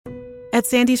At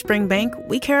Sandy Spring Bank,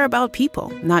 we care about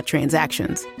people, not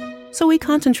transactions. So we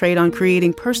concentrate on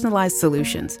creating personalized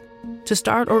solutions to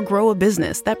start or grow a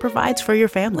business that provides for your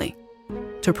family,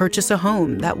 to purchase a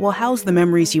home that will house the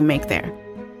memories you make there,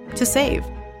 to save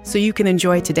so you can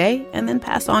enjoy today and then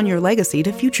pass on your legacy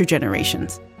to future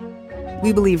generations.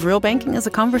 We believe real banking is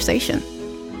a conversation.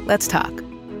 Let's talk.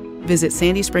 Visit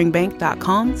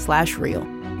sandyspringbank.com/real.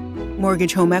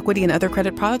 Mortgage, home equity, and other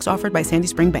credit products offered by Sandy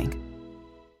Spring Bank.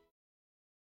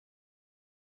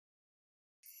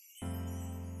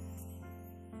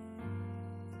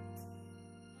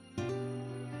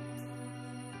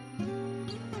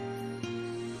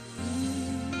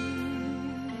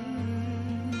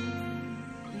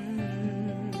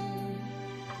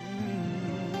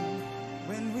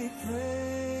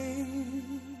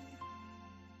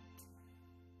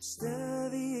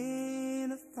 Steady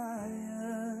in a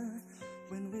fire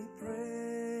when we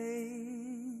pray.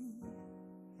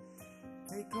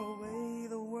 Take away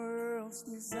the world's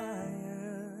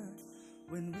desire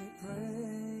when we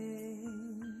pray.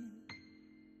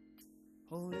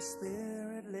 Holy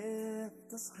Spirit,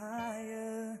 lift us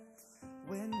higher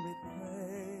when we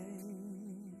pray.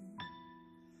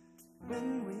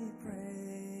 When we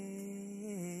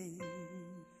pray.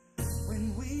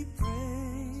 When we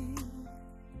pray.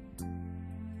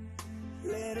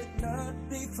 Let it not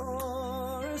be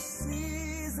for a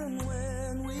season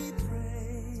when we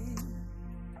pray.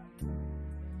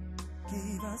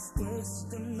 Give us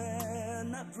wisdom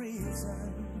and not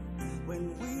reason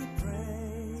when we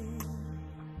pray.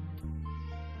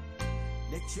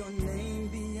 Let your name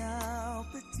be our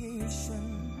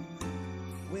petition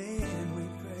when we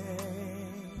pray.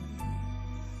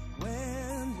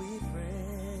 When we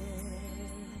pray.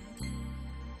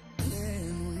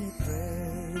 When we pray.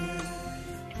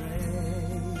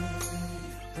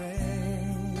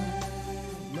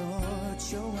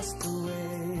 Show us the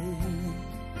way.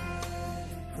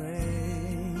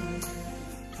 Pray,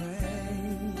 pray.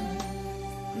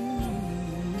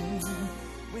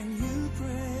 When you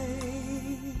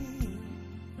pray,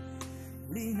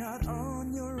 lean not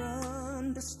on your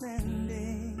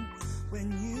understanding. When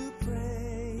you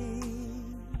pray,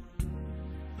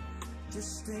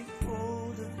 just take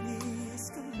hold of His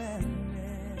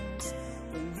commandments.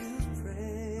 When you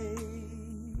pray,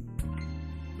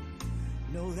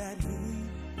 know that He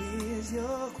is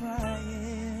your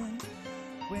crying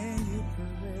when you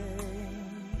pray.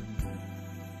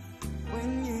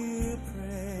 When you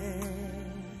pray.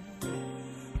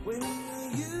 When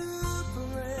you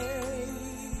pray.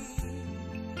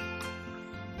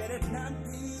 Let it not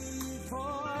be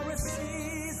for a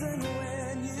season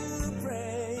when you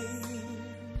pray.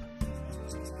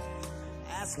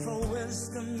 Ask for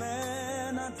wisdom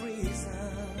and not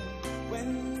reason when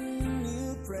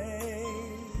you pray.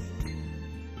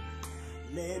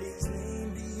 Let His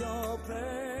name be your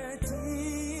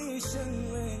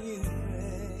petition when you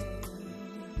pray.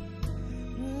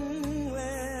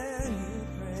 When you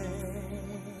pray.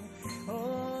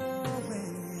 Oh,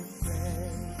 when you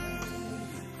pray.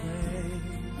 Pray.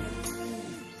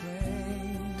 Pray.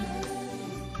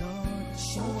 Lord,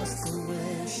 show us the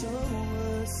way. Show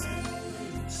us.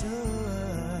 Show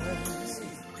us.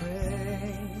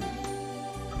 Pray.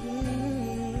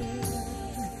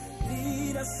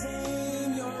 Lead us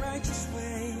in your righteous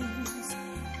ways.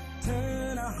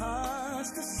 Turn our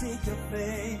hearts to seek your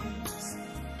face.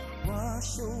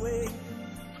 Wash away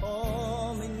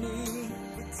all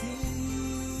iniquity.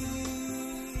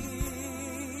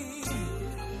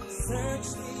 Search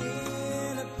the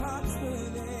inner parts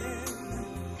within.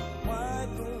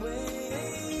 Wipe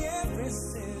away every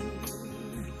sin.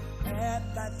 At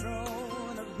thy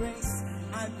throne of grace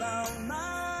I bow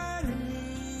my knees.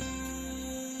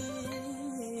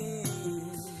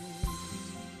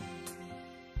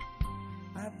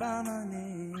 I bow my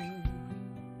knee.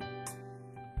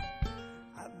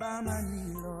 I bow my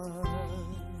knee, Lord.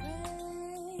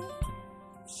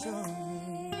 Show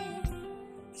me,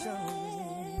 show me.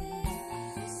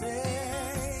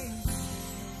 Say,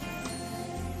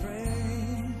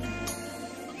 pray,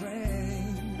 pray.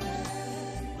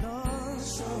 Lord,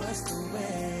 show us the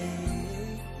way.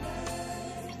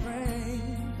 Pray,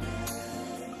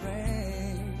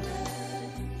 pray.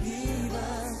 Give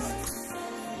us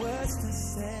words to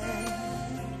say.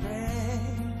 Pray,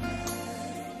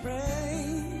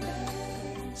 pray.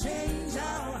 Change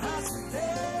our hearts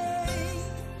today.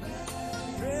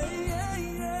 Pray,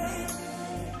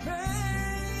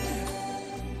 pray.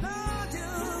 Lord,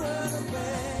 you are the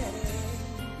way.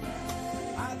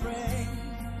 I pray,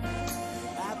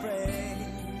 I pray.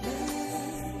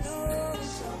 Lord,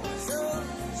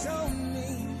 show me,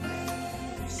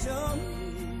 show me.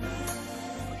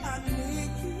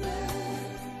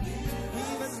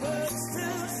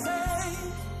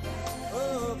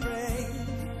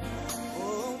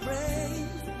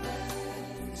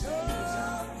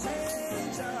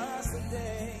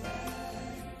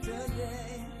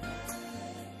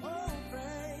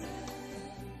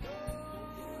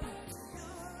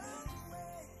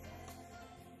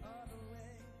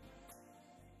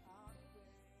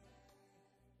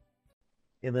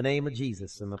 In the name of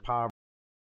Jesus and the power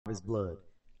of his blood,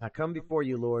 I come before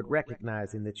you, Lord,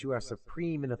 recognizing that you are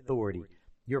supreme in authority.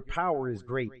 Your power is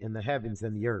great in the heavens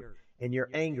and the earth, and your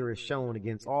anger is shown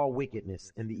against all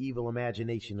wickedness and the evil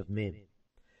imagination of men.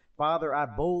 Father, I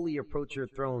boldly approach your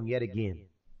throne yet again,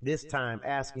 this time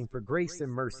asking for grace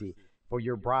and mercy for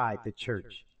your bride, the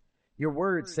church. Your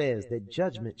word says that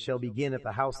judgment shall begin at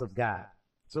the house of God,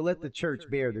 so let the church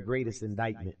bear the greatest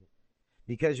indictment.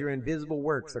 Because your invisible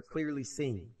works are clearly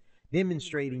seen,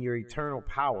 demonstrating your eternal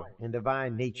power and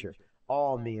divine nature,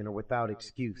 all men are without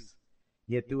excuse.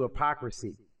 Yet through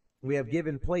hypocrisy, we have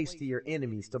given place to your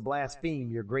enemies to blaspheme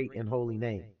your great and holy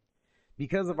name.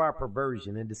 Because of our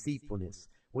perversion and deceitfulness,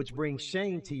 which brings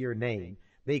shame to your name,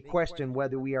 they question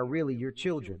whether we are really your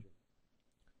children.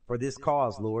 For this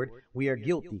cause, Lord, we are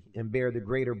guilty and bear the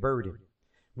greater burden.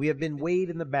 We have been weighed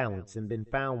in the balance and been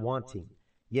found wanting,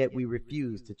 yet we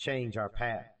refuse to change our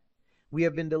path. We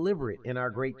have been deliberate in our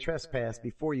great trespass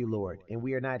before you, Lord, and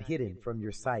we are not hidden from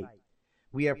your sight.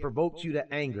 We have provoked you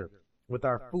to anger with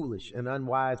our foolish and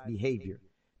unwise behavior,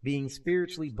 being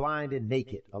spiritually blind and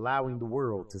naked, allowing the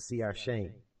world to see our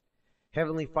shame.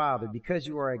 Heavenly Father, because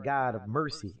you are a God of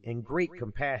mercy and great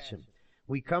compassion,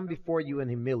 we come before you in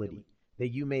humility,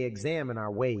 that you may examine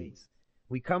our ways.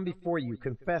 We come before you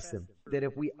confessing that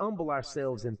if we humble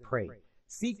ourselves and pray,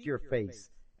 seek your face,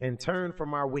 and turn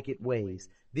from our wicked ways,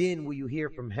 then will you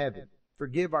hear from heaven,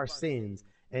 forgive our sins,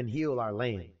 and heal our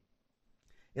land.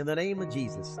 In the name of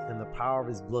Jesus and the power of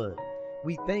his blood,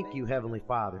 we thank you, Heavenly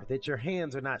Father, that your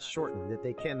hands are not shortened, that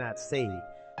they cannot save,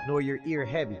 nor your ear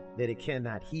heavy, that it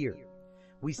cannot hear.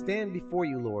 We stand before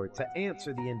you, Lord, to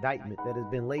answer the indictment that has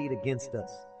been laid against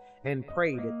us, and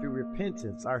pray that through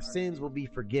repentance our sins will be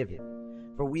forgiven.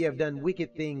 For we have done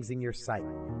wicked things in your sight,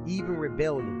 even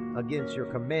rebellion against your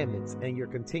commandments and your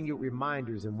continued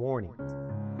reminders and warnings.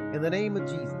 In the name of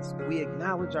Jesus, we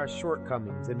acknowledge our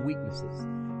shortcomings and weaknesses,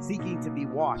 seeking to be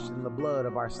washed in the blood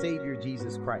of our Savior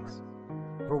Jesus Christ.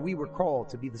 For we were called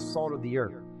to be the salt of the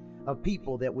earth, a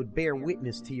people that would bear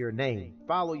witness to your name,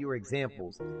 follow your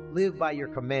examples, live by your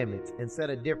commandments, and set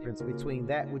a difference between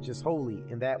that which is holy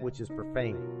and that which is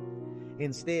profane.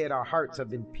 Instead, our hearts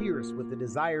have been pierced with the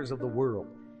desires of the world,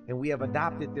 and we have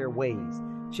adopted their ways,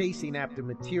 chasing after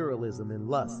materialism and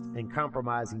lust and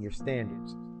compromising your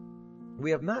standards. We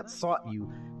have not sought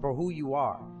you for who you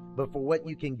are, but for what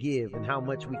you can give and how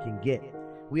much we can get.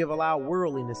 We have allowed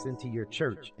worldliness into your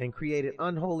church and created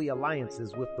unholy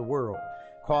alliances with the world,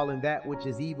 calling that which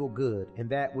is evil good and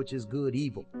that which is good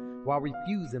evil, while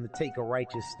refusing to take a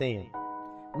righteous stand.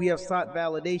 We have sought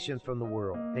validation from the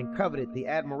world and coveted the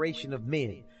admiration of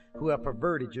men who have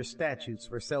perverted your statutes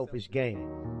for selfish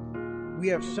gain. We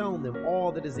have shown them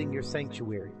all that is in your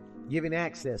sanctuary, giving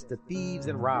access to thieves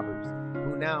and robbers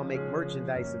who now make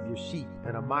merchandise of your sheep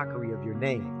and a mockery of your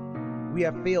name. We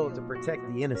have failed to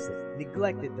protect the innocent,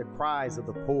 neglected the cries of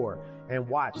the poor, and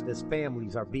watched as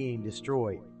families are being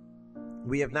destroyed.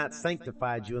 We have not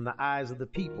sanctified you in the eyes of the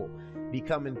people,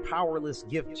 becoming powerless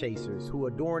gift chasers who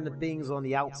adorn the things on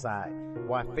the outside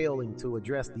while failing to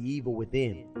address the evil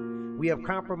within. We have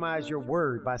compromised your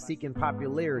word by seeking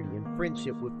popularity and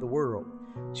friendship with the world,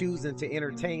 choosing to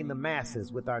entertain the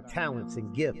masses with our talents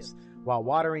and gifts while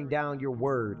watering down your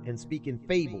word and speaking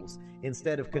fables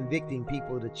instead of convicting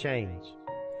people to change.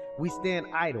 We stand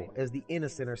idle as the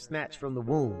innocent are snatched from the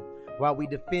womb while we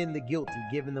defend the guilty,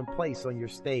 giving them place on your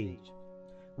stage.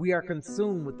 We are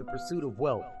consumed with the pursuit of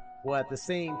wealth, while at the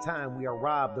same time we are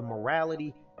robbed of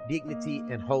morality, dignity,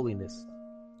 and holiness.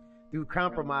 Through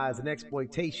compromise and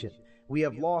exploitation, we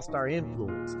have lost our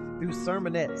influence. Through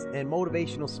sermonettes and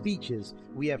motivational speeches,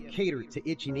 we have catered to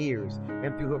itching ears,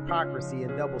 and through hypocrisy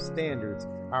and double standards,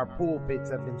 our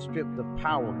pulpits have been stripped of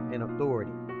power and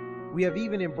authority. We have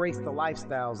even embraced the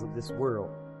lifestyles of this world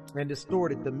and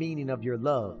distorted the meaning of your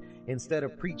love instead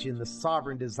of preaching the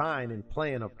sovereign design and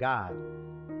plan of God.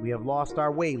 We have lost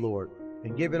our way, Lord,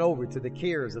 and given over to the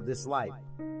cares of this life.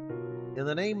 In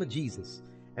the name of Jesus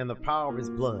and the power of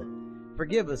his blood,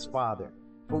 forgive us, Father,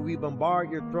 for we bombard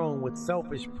your throne with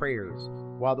selfish prayers,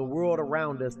 while the world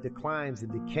around us declines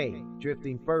and decay,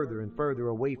 drifting further and further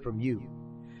away from you.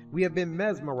 We have been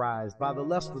mesmerized by the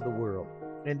lust of the world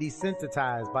and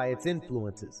desensitized by its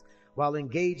influences, while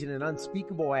engaging in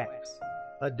unspeakable acts,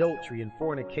 adultery and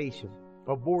fornication,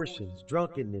 abortions,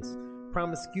 drunkenness,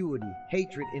 promiscuity,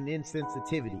 hatred and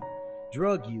insensitivity,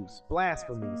 drug use,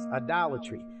 blasphemies,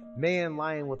 idolatry, man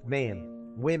lying with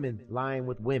man, women lying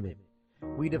with women.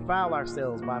 We defile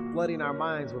ourselves by flooding our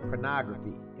minds with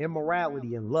pornography,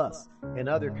 immorality and lust, and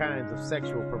other kinds of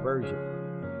sexual perversion.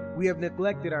 We have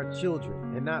neglected our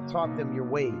children and not taught them your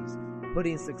ways,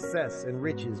 putting success and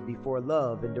riches before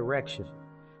love and direction.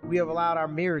 We have allowed our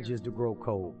marriages to grow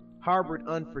cold, harbored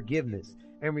unforgiveness,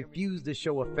 and refused to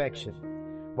show affection,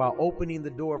 while opening the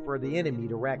door for the enemy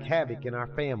to wreak havoc in our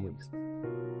families.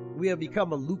 We have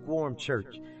become a lukewarm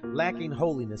church, lacking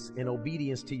holiness and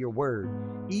obedience to your word,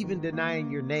 even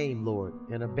denying your name, Lord,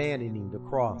 and abandoning the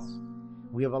cross.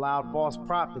 We have allowed false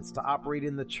prophets to operate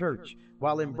in the church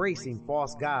while embracing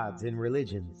false gods and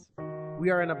religions. We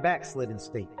are in a backslidden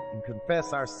state and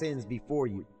confess our sins before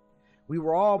you. We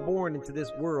were all born into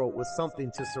this world with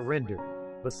something to surrender,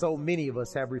 but so many of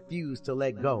us have refused to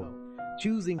let go,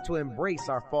 choosing to embrace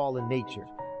our fallen nature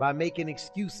by making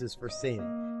excuses for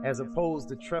sin, as opposed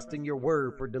to trusting your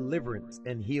word for deliverance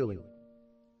and healing.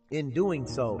 In doing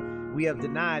so, we have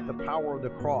denied the power of the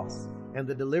cross and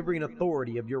the delivering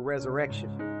authority of your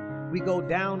resurrection. We go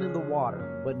down in the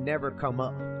water, but never come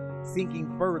up,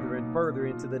 sinking further and further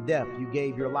into the depth you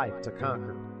gave your life to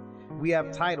conquer. We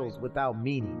have titles without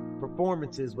meaning,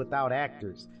 performances without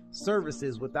actors,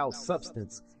 services without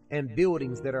substance, and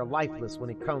buildings that are lifeless when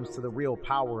it comes to the real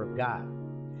power of God.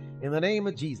 In the name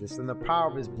of Jesus and the power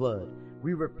of his blood,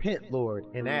 we repent, Lord,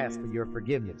 and ask for your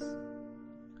forgiveness.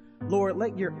 Lord,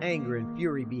 let your anger and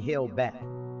fury be held back,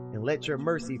 and let your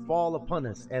mercy fall upon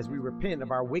us as we repent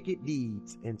of our wicked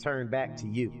deeds and turn back to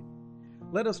you.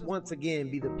 Let us once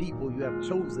again be the people you have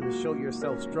chosen to show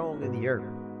yourself strong in the earth,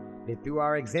 that through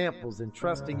our examples and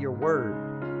trusting your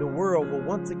word, the world will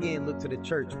once again look to the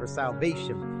church for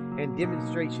salvation and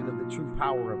demonstration of the true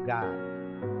power of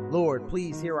God. Lord,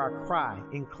 please hear our cry,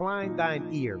 incline thine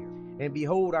ear, and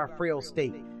behold our frail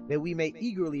state, that we may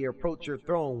eagerly approach your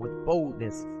throne with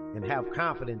boldness and have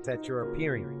confidence at your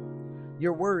appearing.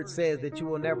 Your word says that you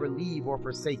will never leave or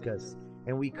forsake us,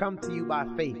 and we come to you by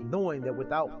faith, knowing that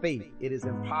without faith it is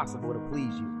impossible to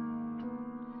please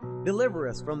you. Deliver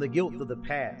us from the guilt of the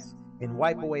past and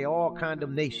wipe away all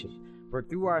condemnation, for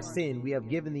through our sin we have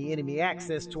given the enemy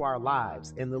access to our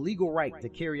lives and the legal right to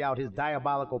carry out his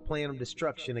diabolical plan of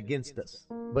destruction against us.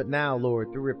 But now,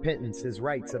 Lord, through repentance his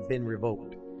rights have been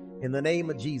revoked. In the name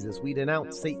of Jesus, we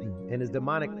denounce Satan and his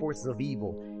demonic forces of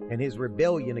evil and his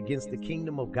rebellion against the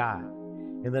kingdom of God.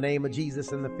 In the name of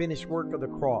Jesus and the finished work of the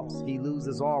cross, he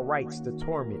loses all rights to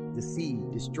torment,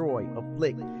 deceive, destroy,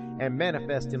 afflict, and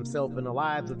manifest himself in the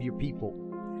lives of your people.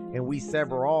 And we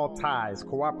sever all ties,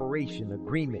 cooperation,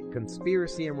 agreement,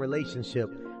 conspiracy, and relationship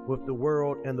with the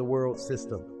world and the world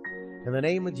system. In the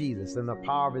name of Jesus and the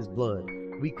power of his blood,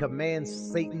 we command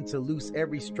Satan to loose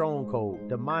every stronghold,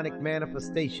 demonic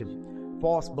manifestation,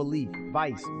 false belief,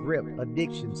 vice, grip,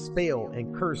 addiction, spell,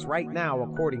 and curse right now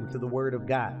according to the word of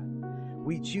God.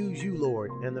 We choose you,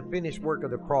 Lord, and the finished work of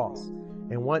the cross,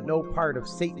 and want no part of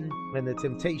Satan and the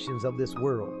temptations of this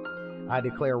world. I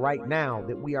declare right now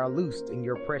that we are loosed in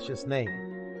your precious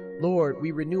name. Lord,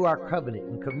 we renew our covenant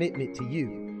and commitment to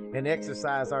you and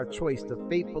exercise our choice to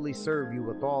faithfully serve you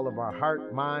with all of our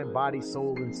heart, mind, body,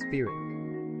 soul, and spirit.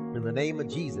 In the name of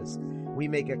Jesus, we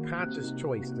make a conscious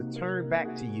choice to turn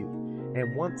back to you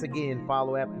and once again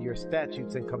follow after your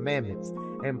statutes and commandments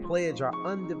and pledge our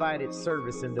undivided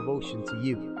service and devotion to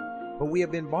you. For we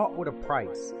have been bought with a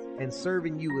price, and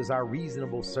serving you is our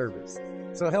reasonable service.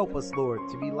 So help us, Lord,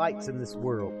 to be lights in this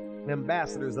world,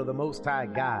 ambassadors of the Most High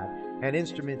God, and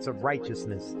instruments of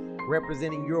righteousness,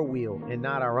 representing your will and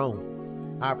not our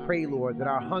own. I pray, Lord, that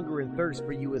our hunger and thirst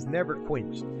for you is never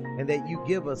quenched, and that you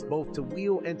give us both to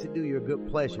will and to do your good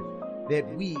pleasure,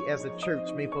 that we as a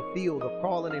church may fulfill the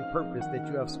calling and purpose that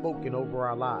you have spoken over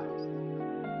our lives.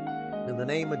 In the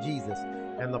name of Jesus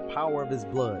and the power of his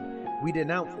blood, we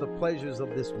denounce the pleasures of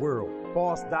this world,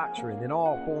 false doctrine, and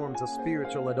all forms of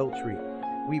spiritual adultery.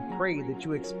 We pray that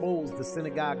you expose the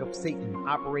synagogue of Satan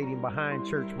operating behind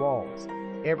church walls,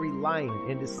 every lying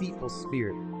and deceitful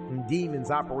spirit, and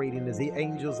demons operating as the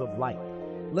angels of light.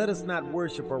 Let us not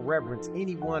worship or reverence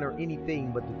anyone or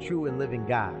anything but the true and living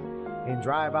God, and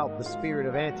drive out the spirit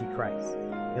of Antichrist.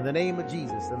 In the name of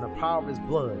Jesus and the power of his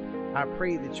blood, I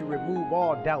pray that you remove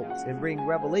all doubts and bring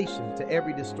revelation to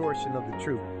every distortion of the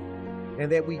truth, and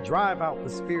that we drive out the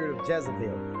spirit of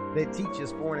Jezebel that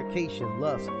teaches fornication,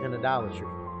 lust, and idolatry.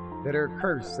 That her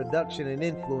curse, seduction, and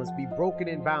influence be broken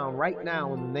and bound right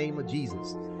now in the name of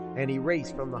Jesus, and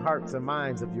erased from the hearts and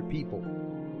minds of your people.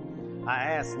 I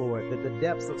ask, Lord, that the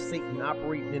depths of Satan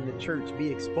operating in the church be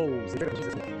exposed,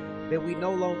 that we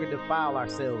no longer defile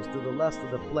ourselves through the lust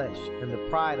of the flesh and the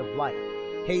pride of life,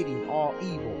 hating all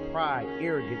evil, pride,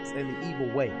 arrogance, and the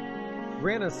evil way.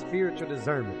 Grant us spiritual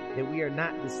discernment that we are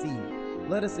not deceived.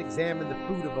 Let us examine the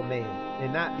fruit of a man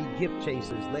and not be gift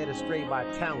chasers led astray by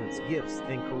talents, gifts,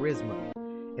 and charisma.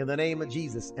 In the name of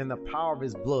Jesus and the power of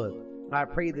his blood, I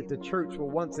pray that the church will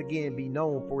once again be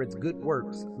known for its good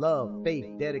works, love, faith,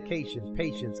 dedication,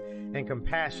 patience, and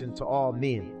compassion to all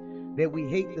men. That we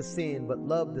hate the sin but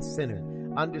love the sinner,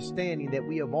 understanding that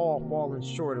we have all fallen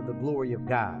short of the glory of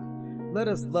God. Let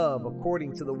us love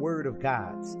according to the word of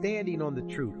God, standing on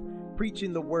the truth,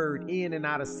 preaching the word in and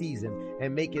out of season,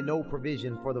 and making no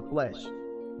provision for the flesh,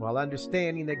 while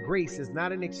understanding that grace is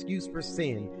not an excuse for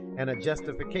sin and a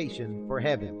justification for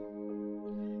heaven.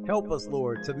 Help us,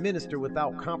 Lord, to minister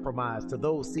without compromise to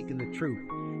those seeking the truth,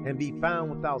 and be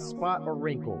found without spot or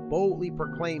wrinkle, boldly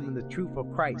proclaiming the truth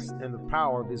of Christ and the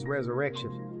power of his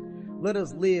resurrection. Let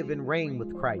us live and reign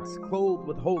with Christ, clothed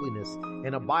with holiness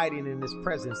and abiding in his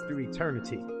presence through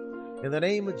eternity. In the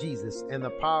name of Jesus and the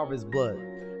power of his blood,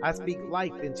 I speak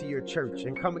life into your church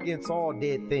and come against all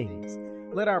dead things.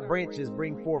 Let our branches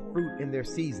bring forth fruit in their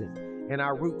season, and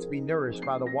our roots be nourished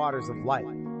by the waters of life.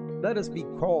 Let us be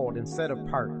called and set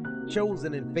apart,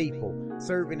 chosen and faithful,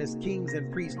 serving as kings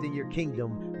and priests in your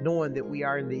kingdom, knowing that we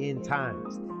are in the end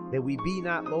times, that we be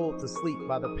not lulled to sleep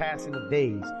by the passing of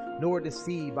days, nor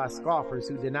deceived by scoffers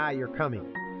who deny your coming,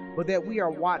 but that we are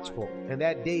watchful, and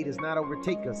that day does not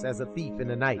overtake us as a thief in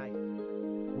the night.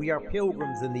 We are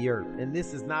pilgrims in the earth, and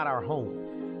this is not our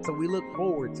home. So we look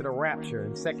forward to the rapture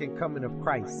and second coming of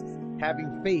Christ,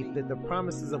 having faith that the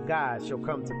promises of God shall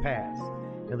come to pass.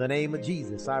 In the name of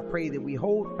Jesus, I pray that we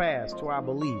hold fast to our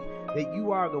belief that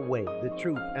you are the way, the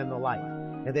truth, and the life,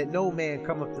 and that no man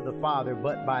cometh to the Father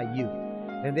but by you,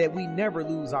 and that we never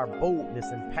lose our boldness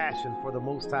and passion for the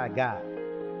Most High God.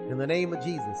 In the name of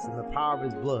Jesus and the power of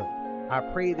his blood, I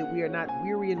pray that we are not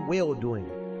weary in well-doing,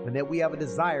 and that we have a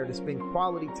desire to spend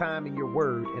quality time in your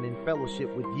word and in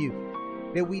fellowship with you,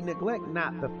 that we neglect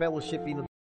not the fellowshipping of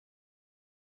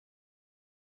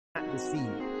not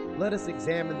deceived. Let us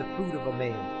examine the fruit of a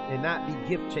man and not be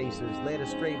gift chasers led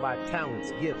astray by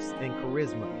talents, gifts, and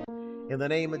charisma. In the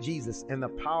name of Jesus and the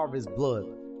power of his blood,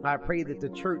 I pray that the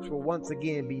church will once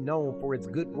again be known for its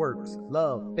good works,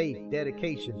 love, faith,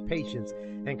 dedication, patience,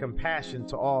 and compassion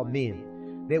to all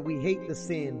men. That we hate the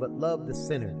sin but love the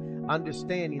sinner,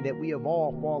 understanding that we have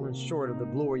all fallen short of the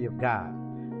glory of God.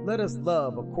 Let us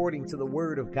love according to the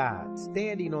word of God,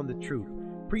 standing on the truth,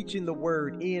 preaching the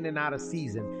word in and out of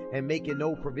season, and making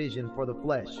no provision for the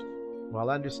flesh, while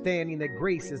understanding that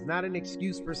grace is not an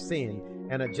excuse for sin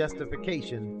and a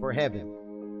justification for heaven.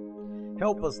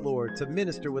 Help us, Lord, to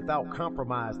minister without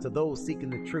compromise to those seeking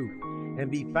the truth,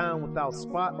 and be found without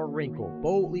spot or wrinkle,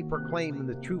 boldly proclaiming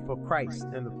the truth of Christ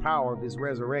and the power of his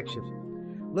resurrection.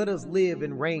 Let us live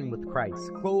and reign with Christ,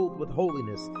 clothed with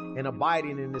holiness and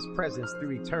abiding in his presence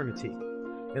through eternity.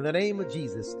 In the name of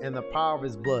Jesus and the power of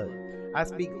his blood, I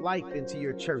speak life into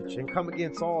your church and come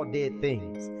against all dead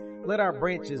things. Let our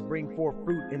branches bring forth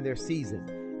fruit in their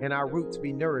season, and our roots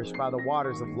be nourished by the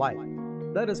waters of life.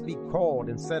 Let us be called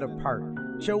and set apart,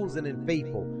 chosen and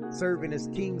faithful, serving as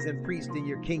kings and priests in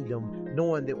your kingdom,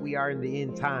 knowing that we are in the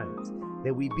end times,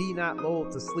 that we be not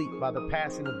lulled to sleep by the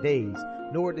passing of days,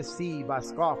 nor deceived by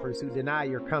scoffers who deny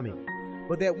your coming,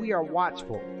 but that we are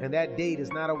watchful, and that day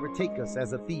does not overtake us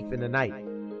as a thief in the night.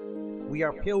 We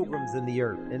are pilgrims in the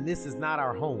earth, and this is not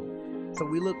our home. So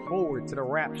we look forward to the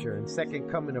rapture and second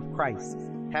coming of Christ,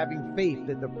 having faith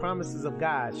that the promises of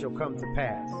God shall come to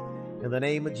pass. In the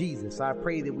name of Jesus, I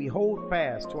pray that we hold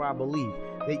fast to our belief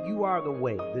that you are the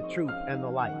way, the truth, and the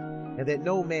life, and that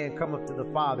no man cometh to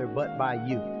the Father but by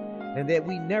you, and that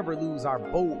we never lose our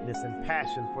boldness and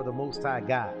passion for the Most High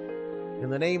God. In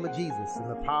the name of Jesus and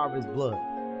the power of his blood,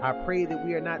 I pray that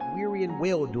we are not weary in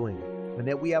well-doing, and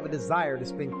that we have a desire to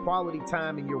spend quality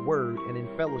time in your word and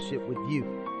in fellowship with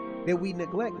you, that we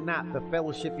neglect not the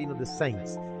fellowshipping of the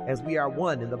saints, as we are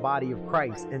one in the body of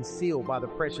Christ and sealed by the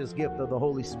precious gift of the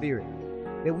Holy Spirit,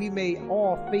 that we may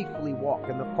all faithfully walk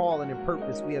in the calling and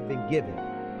purpose we have been given,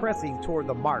 pressing toward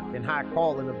the mark and high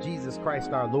calling of Jesus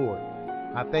Christ our Lord.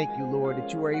 I thank you, Lord,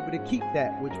 that you are able to keep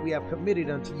that which we have committed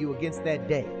unto you against that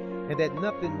day, and that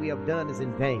nothing we have done is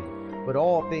in vain, but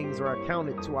all things are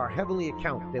accounted to our heavenly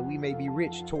account, that we may be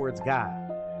rich towards God.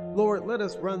 Lord, let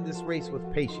us run this race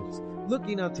with patience,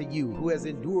 looking unto you, who has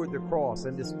endured the cross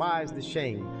and despised the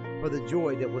shame, for the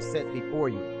joy that was set before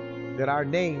you, that our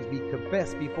names be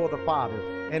confessed before the Father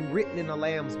and written in the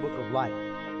Lamb's book of life.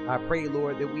 I pray,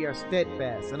 Lord, that we are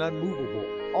steadfast and unmovable,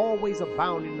 always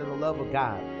abounding in the love of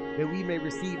God, that we may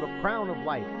receive a crown of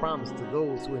life promised to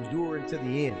those who endure unto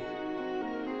the end.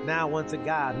 Now unto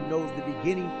God, who knows the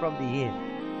beginning from the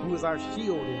end, who is our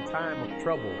shield in time of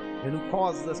trouble, and who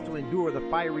causes us to endure the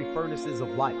fiery furnaces of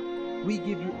life, we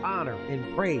give you honor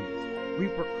and praise. We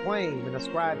proclaim and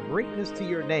ascribe greatness to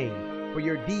your name, for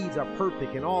your deeds are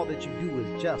perfect, and all that you do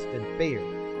is just and fair.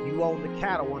 You own the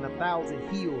cattle on 1,000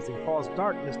 hills and cause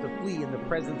darkness to flee in the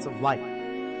presence of light.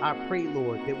 I pray,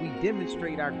 Lord, that we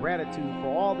demonstrate our gratitude for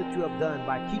all that you have done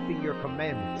by keeping your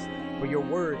commandments. For your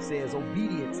word says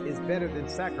obedience is better than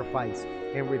sacrifice,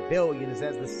 and rebellion is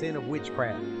as the sin of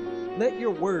witchcraft. Let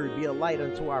your word be a light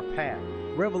unto our path,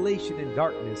 revelation in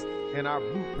darkness, and our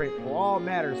blueprint for all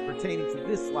matters pertaining to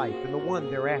this life and the one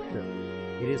thereafter.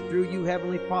 It is through you,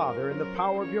 Heavenly Father, and the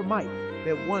power of your might,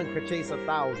 that one could chase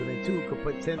 1,000 and two could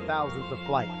put 10,000 to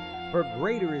flight. For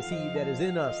greater is he that is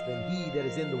in us than he that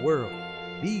is in the world.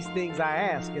 These things I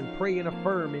ask and pray and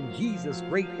affirm in Jesus'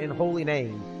 great and holy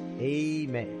name.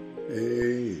 Amen.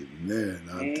 Amen.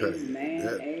 I tell you,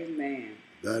 Amen.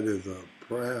 that is a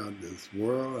prayer of this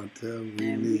world. I tell you,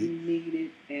 we need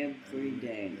it every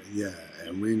day. Yeah,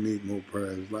 and we need more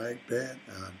prayers like that.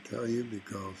 I tell you,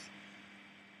 because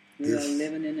we are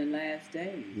living in the last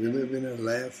days. We live in the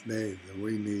last days, and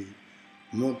we need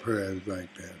more prayers like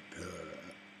that.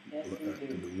 Yes,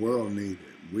 the world needs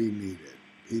it. We need it.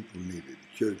 People need it.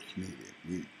 Church need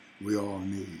it. We all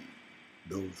need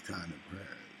those kind of prayers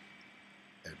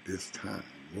at this time,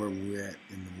 where we're at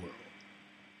in the world.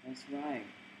 That's right.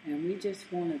 And we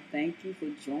just want to thank you for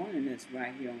joining us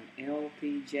right here on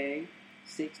LPJ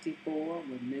 64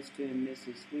 with Mr. and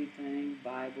Mrs. Sweetthing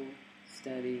Bible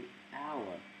Study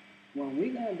Hour. Well,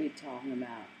 we're going to be talking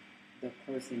about the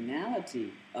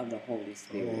personality of the Holy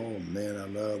Spirit. Oh, man, I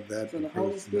love that. So the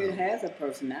Holy Spirit has a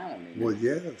personality. Well,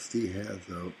 yes, he has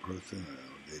a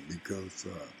personality, because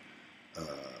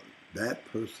that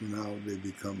personality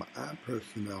become our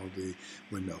personality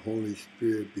when the Holy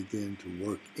Spirit begins to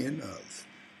work in us.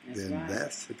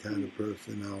 That's the kind of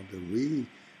personality we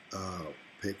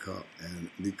pick up and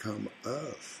become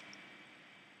us.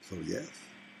 So yes,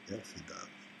 it does.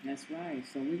 That's right.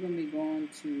 So we're going to be going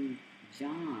to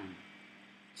John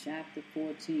chapter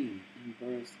 14 and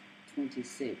verse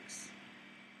 26.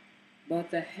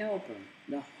 But the Helper,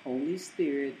 the Holy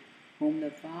Spirit, whom the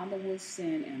Father will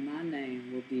send in my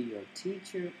name, will be your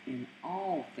teacher in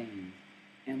all things,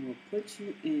 and will put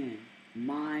you in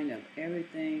mind of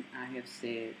everything I have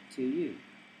said to you.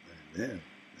 Amen.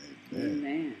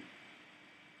 Amen.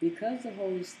 Because the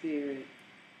Holy Spirit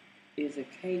is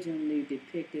occasionally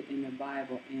depicted in the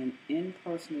Bible in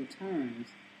impersonal terms,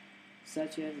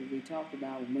 such as we talked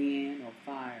about wind or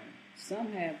fire,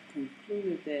 some have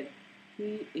concluded that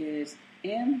he is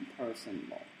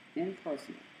impersonal,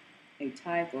 a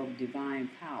type of divine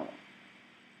power.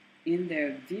 In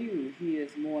their view, he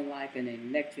is more like an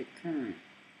electric current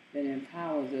that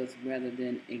empowers us rather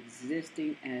than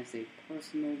existing as a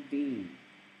personal being.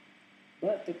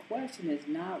 But the question is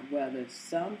not whether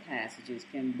some passages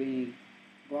can be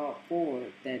brought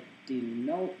forward that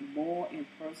denote more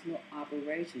impersonal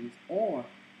operations or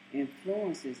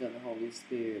influences of the Holy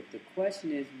Spirit. The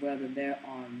question is whether there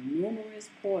are numerous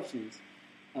portions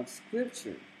of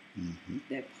Scripture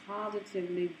that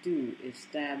positively do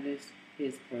establish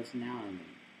his personality.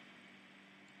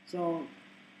 So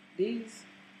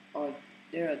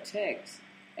there are texts,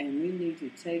 and we need to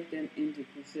take them into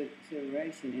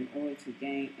consideration in order to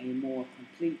gain a more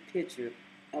complete picture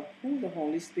of who the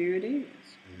Holy Spirit is.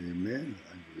 Amen.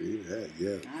 I agree with that,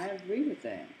 yes. I agree with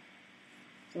that.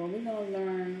 So we're going to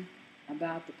learn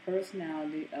about the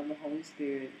personality of the Holy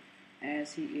Spirit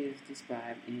as he is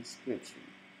described in Scripture.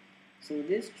 So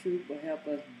this truth will help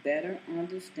us better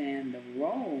understand the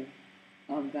role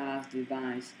of God's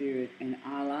divine spirit in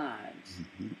our lives.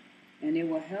 And it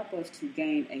will help us to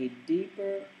gain a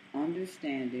deeper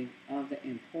understanding of the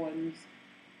importance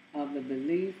of the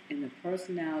belief in the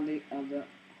personality of the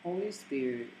Holy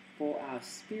Spirit for our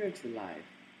spiritual life.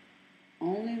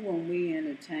 Only when we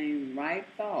entertain right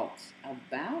thoughts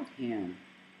about him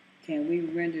can we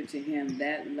render to him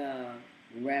that love,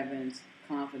 reverence,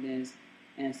 confidence,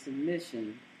 and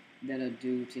submission that are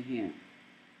due to him.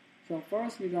 So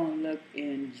first we're going to look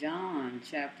in John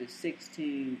chapter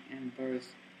 16 and verse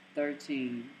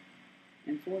 13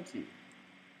 and 14.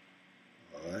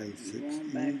 All right, 16. Going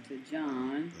back to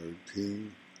John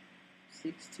 13.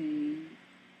 16,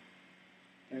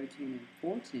 13 and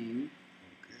 14.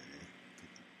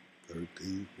 Okay.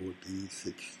 13, 14,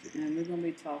 16. And we're going to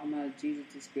be talking about Jesus'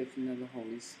 description of the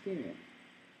Holy Spirit.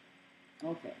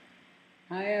 Okay.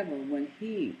 However, when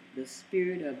he, the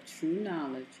Spirit of true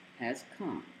knowledge, has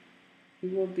come, he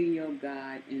will be your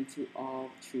guide into all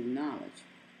true knowledge.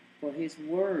 For his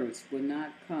words will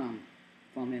not come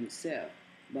from himself,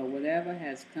 but whatever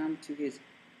has come to his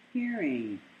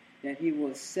hearing that he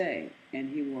will say, and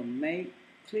he will make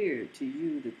clear to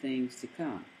you the things to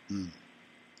come.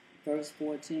 Verse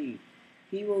 14,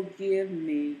 he will give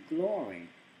me glory,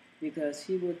 because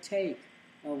he will take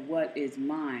of what is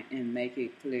mine and make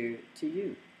it clear to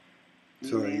you.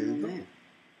 So there Amen you on go. that.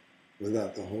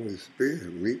 Without the Holy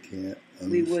Spirit, we can't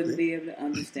understand. We wouldn't be able to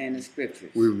understand the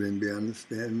scriptures. We wouldn't be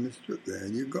understanding the scripture. There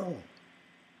you go.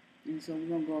 And so we're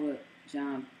going to go to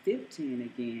John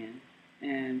 15 again.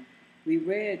 And we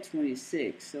read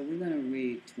 26, so we're going to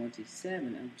read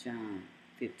 27 of John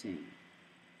 15.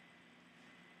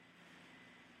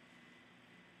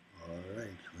 All right,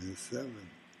 27.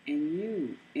 And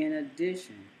you, in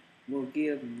addition, will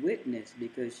give witness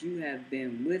because you have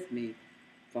been with me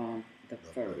from the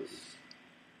first.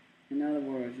 In other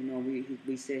words,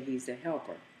 we said he's a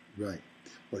helper. Right.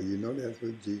 Well, that's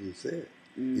what Jesus said.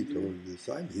 Mm-hmm. He told the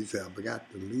disciples, he said, I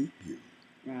forgot to leave you.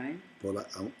 Right. But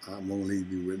I won't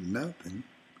leave you with nothing.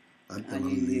 I'm I going to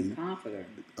need leave a comforter,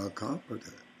 a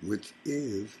comforter, which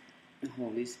is the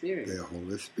Holy Spirit. the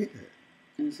Holy Spirit.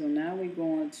 And so now we're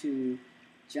going to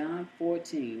John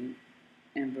 14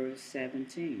 and verse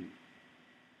 17.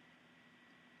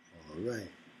 All right.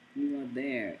 You are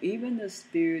there. Even the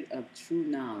Spirit of true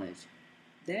knowledge,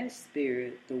 that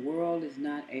Spirit the world is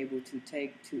not able to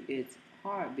take to its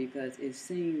heart because it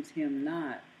sees him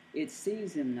not,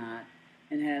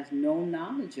 and has no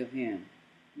knowledge of him.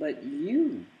 But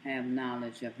you have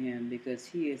knowledge of him because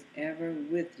he is ever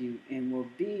with you and will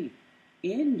be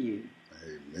in you.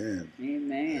 Amen.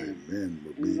 Amen.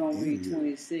 Amen. We're going to read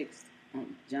 26,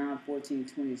 John 14,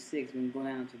 26. We can go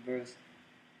down to verse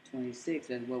 26.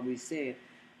 That's what we said.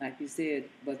 Like you said,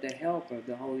 but the Helper,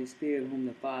 the Holy Spirit, whom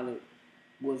the Father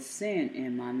will send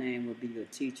in my name, will be your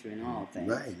teacher in all things.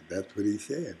 Right. That's what he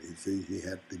said. He said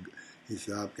he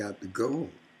said, I've got to go.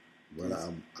 But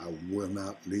I will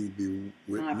not leave you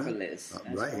with Comfortless.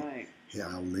 nothing. That's right. Yeah,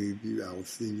 I'll leave you. I'll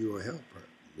send you a helper,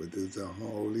 which is the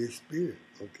Holy Spirit.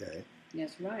 Okay.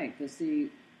 That's right. Because see,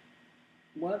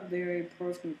 what very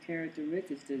personal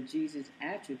characteristics does Jesus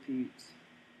attributes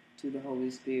to the Holy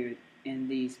Spirit in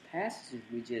these passages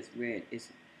we just read? Is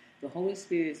the Holy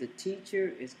Spirit is a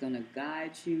teacher. It's going to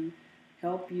guide you,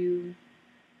 help you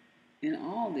in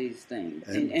all these things,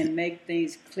 and make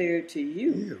things clear to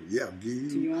you. Yeah, give you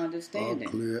to your understanding. A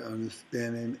clear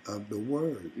understanding of the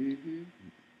Word. Mm-hmm.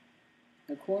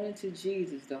 According to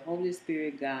Jesus, the Holy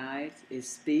Spirit guides, it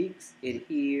speaks, it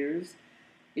hears,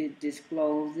 it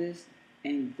discloses,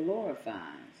 and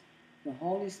glorifies. The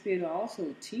Holy Spirit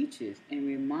also teaches and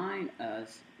reminds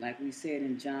us, like we said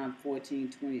in John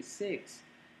 14:26,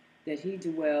 that he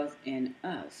dwells in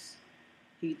us.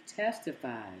 He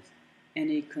testifies and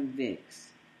he convicts.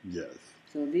 Yes.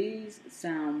 So these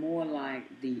sound more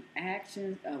like the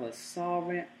actions of a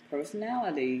sovereign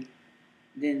personality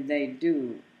than they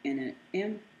do in an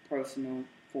impersonal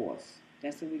force.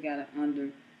 That's what we got to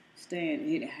understand.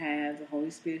 The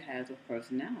Holy Spirit has a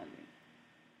personality.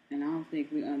 And I don't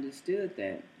think we understood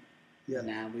that. Yes.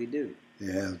 Now we do.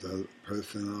 It has a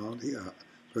personality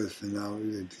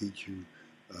to teach you.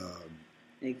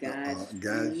 It guides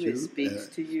you. It speaks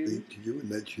to you. Speak to you and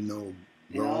let you know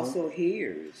It wrong. also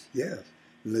hears. Yes.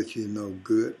 And let you know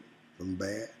good from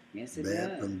bad. Yes, it bad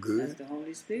does. from good. That's the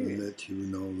Holy Spirit. And let you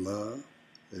know love.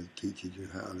 It teaches you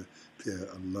how to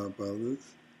love others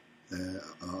and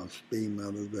esteem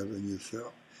others better than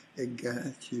yourself. It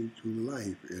guides you through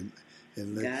life and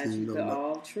lets guides you know to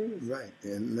all truth. Right.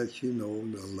 And lets you know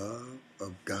the love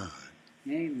of God.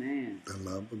 Amen. The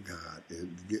love of God.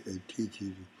 It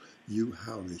teaches you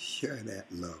how to share that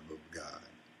love of God.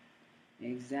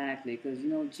 Exactly, because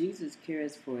Jesus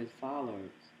cares for his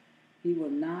followers. He will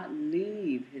not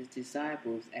leave his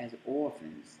disciples as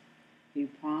orphans. He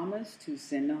promised to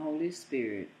send the Holy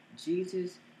Spirit.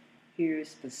 Jesus here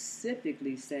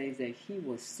specifically says that he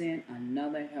will send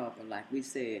another helper, like we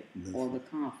said, or the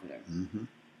comforter. Mm-hmm.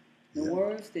 The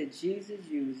words that Jesus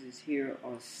uses here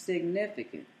are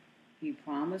significant. He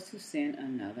promised to send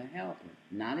another helper,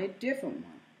 not a different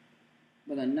one,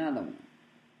 but another one.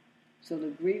 So the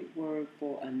Greek word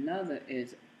for another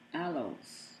is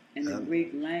allos. In the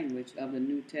Greek language of the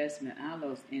New Testament,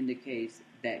 allos indicates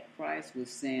that Christ will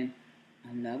send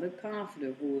another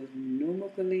comforter who is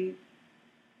numerically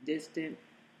distant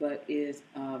but is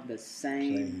of the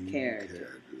same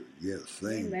character. Yes,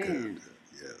 same Amen. character.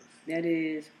 Yes. That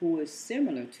is, who is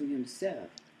similar to himself.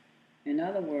 In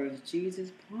other words,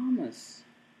 Jesus promised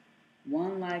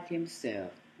one like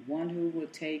himself, one who will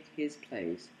take his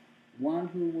place, one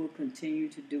who will continue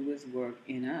to do his work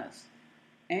in us,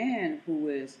 and who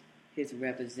is his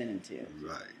representative.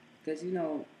 Right. Because,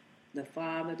 the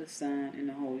Father, the Son, and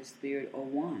the Holy Spirit are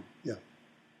one. Yeah.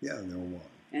 Yeah, they're one.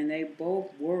 And they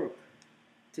both work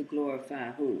to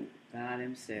glorify who? God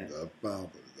himself. The Father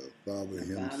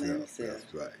himself. Father himself.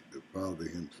 That's right, the Father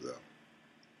himself.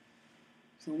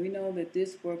 So we know that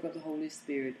this work of the Holy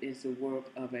Spirit is the work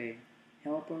of a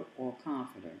helper or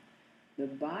comforter. The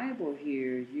Bible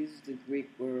here uses the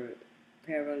Greek word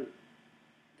parakletos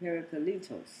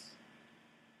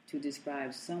to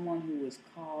describe someone who is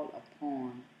called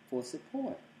upon for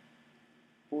support,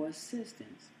 for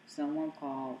assistance, someone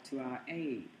called to our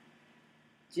aid.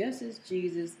 Just as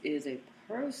Jesus is a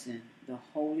person, the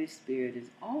Holy Spirit is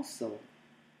also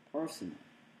personal.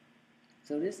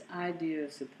 So this idea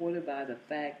is supported by the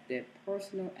fact that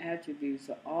personal attributes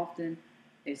are often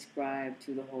ascribed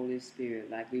to the Holy Spirit,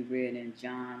 like we read in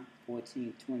John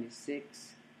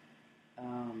 14:26.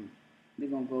 We're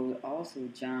going to go to also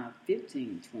John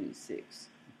 15:26.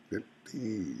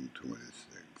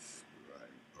 15:26, right,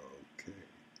 okay.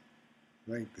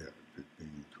 Right there,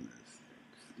 15:26.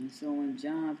 And so in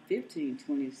John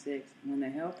 15:26, when the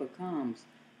Helper comes,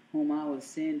 whom I will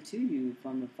send to you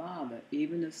from the Father,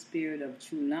 even the Spirit of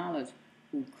true knowledge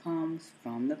who comes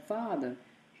from the Father,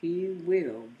 he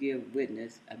will give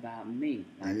witness about me,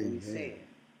 like we said.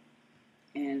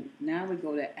 And now we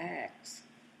go to Acts.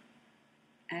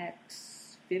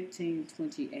 Acts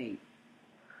 15:28.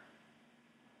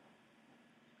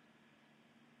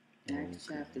 Acts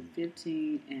chapter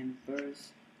 15 and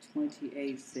verse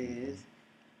 28 says,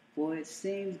 "For it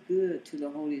seems good to the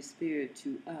Holy Spirit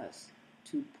to us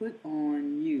to put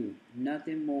on you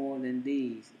nothing more than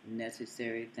these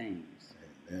necessary things."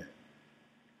 Amen.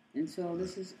 And so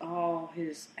this is all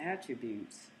his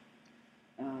attributes.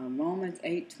 Romans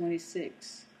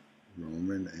 8:26.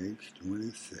 Romans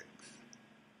 8:26.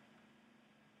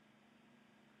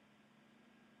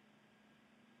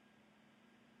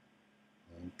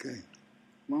 Okay.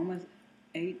 Romans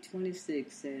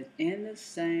 8:26 says, "In the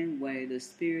same way, the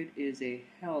Spirit is a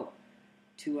help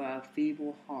to our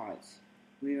feeble hearts.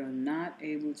 We are not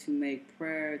able to make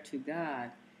prayer to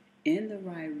God in the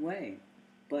right way,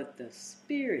 but the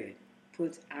Spirit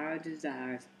puts our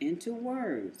desires into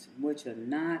words which are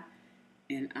not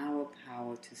in our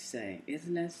power to say."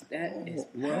 Isn't that is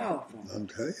powerful? I'm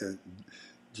telling you,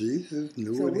 Jesus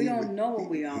knew So what we don't know what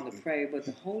we ought to pray, but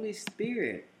the Holy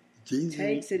Spirit Jesus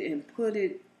takes it and put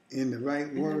it in the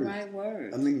right words. in the right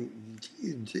words. I mean,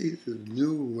 Jesus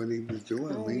knew what he was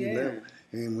doing when he left,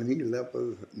 and when he left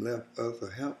us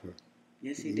a helper.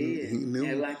 Yes, he did. He knew,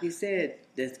 and like he said,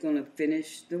 that's going to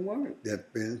finish the work.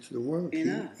 That finished the work. In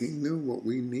us. He knew what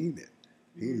we needed.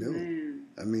 He knew. Amen.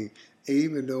 I mean,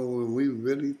 even though when we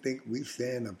really think we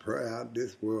saying a prayer out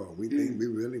this world, we think we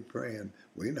really praying,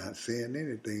 we're not saying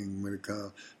anything when it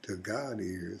comes to God's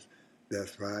ears.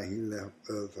 That's why he left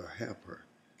us a helper.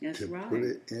 That's to right. put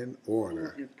it in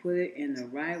order. And put it in the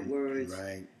right words.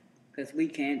 Right. Because we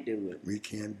can't do it. We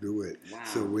can't do it. Wow.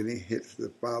 So when it hits the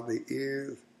Father's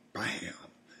ears, bam.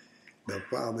 The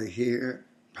Father hear,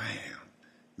 bam.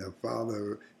 The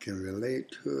Father can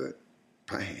relate to it,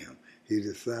 bam. He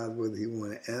decides whether he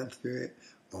want to answer it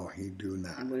or he do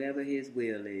not. And whatever his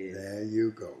will is. There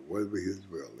you go. Whatever his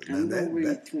will is. Now,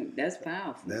 that's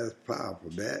powerful. That's powerful.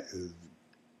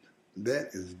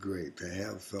 That is great to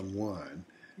have someone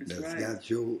that's right. got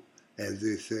your, as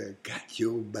they said, got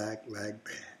your back like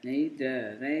that. He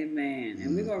does. Amen.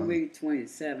 And we're going to read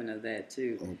 27 of that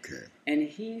too. Okay. "And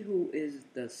he who is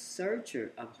the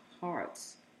searcher of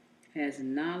hearts has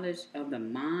knowledge of the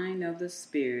mind of the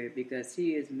Spirit, because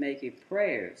he is making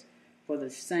prayers for the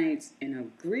saints in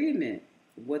agreement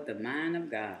with the mind of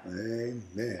God."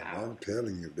 Amen. Wow. I'm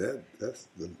telling you, that's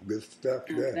the good stuff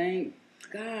I there. thank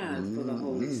God for the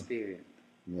Holy Spirit.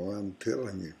 Well, I'm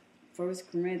telling you. 1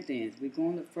 Corinthians. We're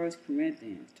going to 1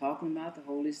 Corinthians, talking about the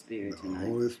Holy Spirit The tonight.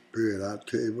 Holy Spirit, I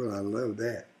tell you what, I love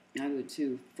that. I do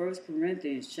too. 1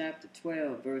 Corinthians chapter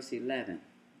 12, verse 11.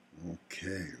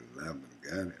 Okay, 11,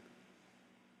 got it.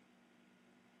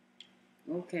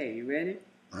 Okay, you ready?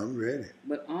 I'm ready.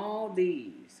 "But all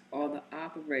these are the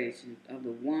operations of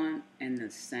the one and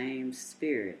the same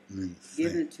Spirit,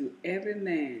 given to every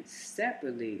man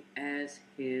separately as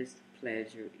his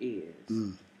pleasure is."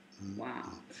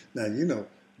 Wow. Now, you know,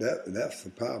 that's the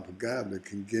power of God that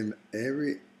can give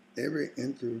every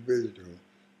individual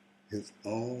his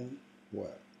own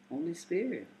what? Holy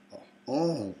Spirit.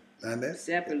 Own. Now that's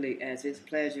Separately as his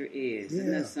pleasure is.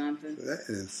 Isn't that something? That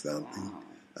is something. Wow.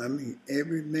 I mean,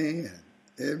 every man,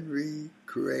 every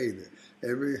creator,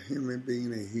 every human being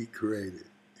that he created,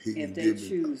 he If can they give it.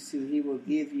 choose to, he will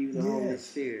give you the Holy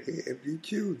Spirit. If you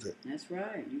choose it. That's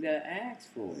right. You got to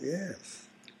ask for it. Yes.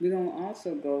 We're going to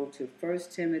also go to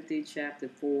 1 Timothy chapter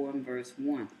 4 and verse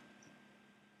 1.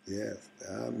 Yes.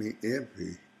 I mean,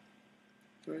 every.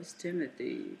 1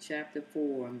 Timothy chapter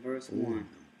 4 and verse 1.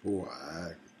 Boy,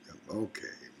 okay,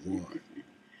 1.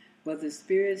 "But the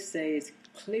Spirit says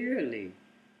clearly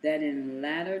that in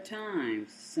latter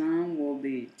times some will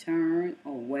be turned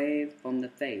away from the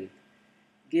faith,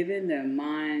 giving their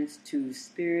minds to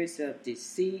spirits of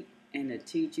deceit and the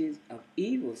teachings of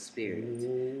evil spirits.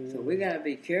 So we got to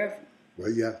be careful.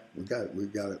 Well, yeah, we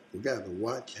got to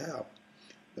watch out.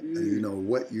 You know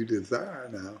what you desire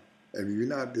now. If you're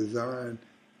not desiring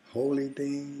holy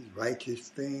things, righteous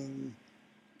things,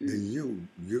 then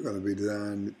you're going to be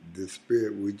desiring the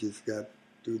spirit we just got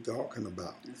through talking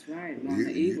about. That's right, among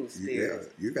the evil spirits.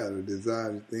 Yeah, you got to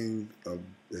desire the things of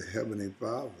the Heavenly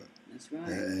Father. That's right.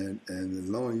 And as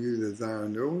long as you desire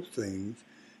those things,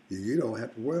 you don't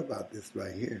have to worry about this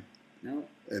right here. No.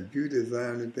 If you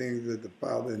desire the things that the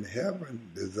Father in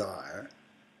heaven desire,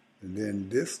 then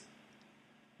this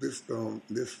is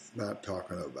not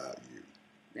talking about you.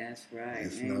 That's right.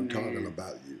 It's Amen. not talking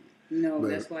about you. You know, But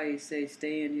that's why he says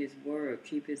stay in his word,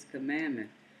 keep his commandment,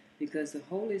 because the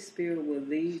Holy Spirit will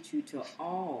lead you to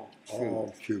all truth.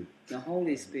 all truth. The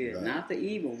Holy Spirit, Right. not the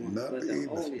evil one, Not but the the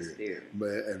evil Holy Spirit. But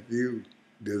if you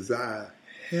desire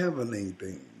heavenly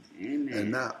things Amen.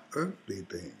 and not earthly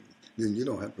things, then you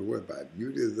don't have to worry about it.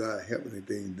 You desire heavenly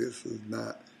things, this is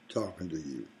not talking to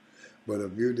you. But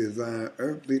if you desire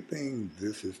earthly things,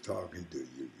 this is talking to you.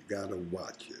 You got to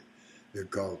watch it.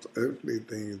 Because earthly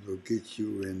things will get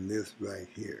you in this right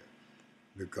here.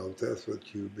 Because that's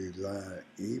what you desire,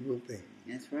 evil things.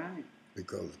 That's right.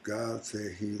 Because God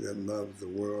said, he that loves the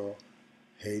world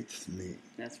hates me.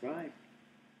 That's right.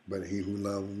 But he who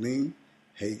loves me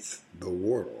hates the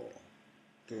world.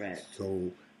 Correct.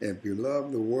 So if you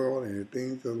love the world and the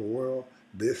things of the world,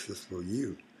 this is for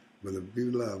you. But if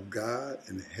you love God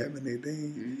and heavenly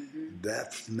things,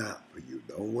 that's not for you.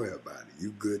 Don't worry about it.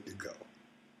 You good to go.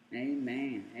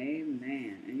 Amen.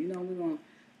 Amen. And you know, we're going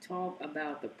to talk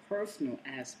about the personal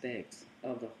aspects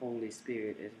of the Holy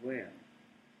Spirit as well.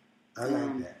 I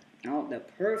like that. Oh, the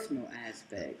personal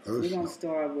aspects. We're going to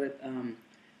start with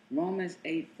Romans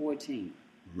 8:14.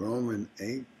 Romans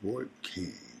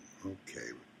 8:14. Okay.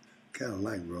 Kind of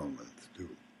like Romans, too.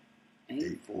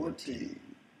 8:14.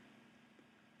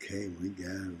 Okay, we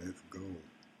got it. Let's go.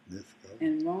 Let's go.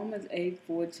 In Romans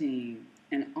 8:14,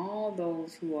 and all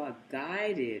those who are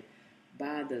guided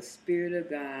by the Spirit of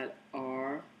God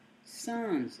are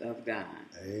sons of God.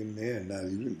 Amen. Now,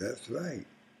 that's right.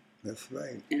 That's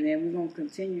right. And then we're going to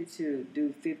continue to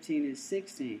do 15 and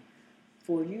 16.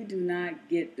 For you do not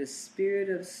get the spirit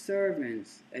of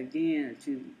servants again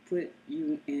to put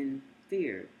you in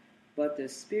fear, but the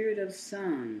spirit of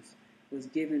sons was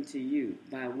given to you,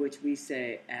 by which we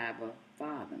say, Abba,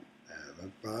 Father. Abba,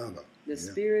 Father. The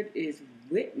Spirit is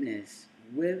witness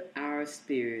with our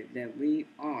spirit that we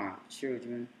are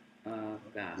children of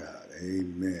God. God.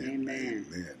 Amen. Amen.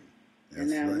 Amen. That's And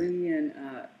now right. we in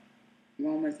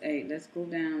Romans 8. Let's go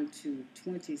down to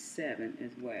 27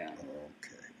 as well.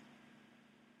 Okay.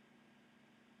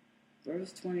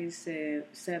 Verse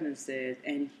 27 says,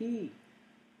 and he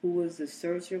who is the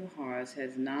searcher of hearts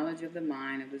has knowledge of the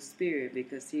mind of the Spirit,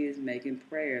 because he is making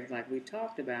prayers, like we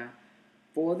talked about,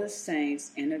 for the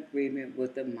saints in agreement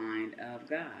with the mind of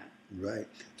God. Right.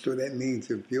 So that means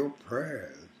if your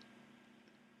prayers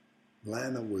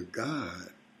line up with God,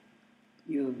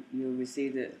 You'll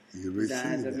receive the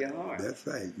desires of your heart. That's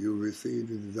right. You'll receive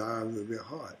the desires of your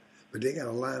heart. But they got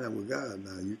to line up with God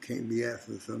now. You can't be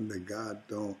asking something that God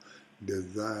don't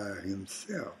desire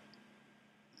himself.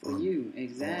 For you,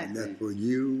 exactly. That's for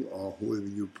you or whoever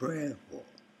you're praying for.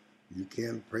 You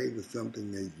can't pray for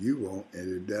something that you want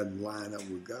and it doesn't line up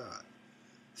with God.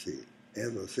 See,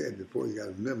 as I said before, you got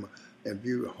to remember, if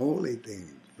you holy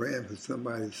things, praying for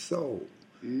somebody's soul,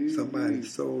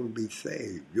 somebody's soul to be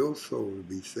saved, your soul to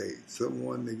be saved,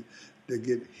 someone to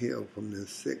get healed from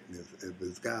this sickness, if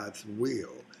it's God's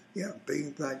will. Yeah,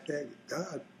 things like that,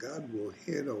 God will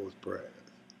hear those prayers.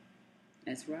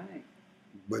 That's right.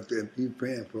 But if you're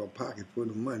praying for a pocket full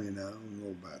of money now, I don't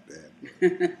know about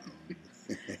that.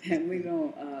 And we're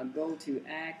going to go to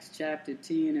Acts chapter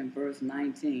 10 and verse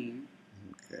 19.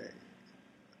 Okay.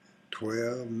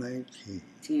 12:19.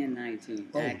 10:19.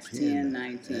 Oh, Acts 10,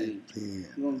 10:19. 10.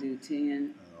 We're going to do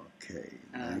 10, Okay.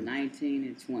 19,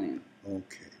 and 20.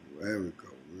 Okay. There we go.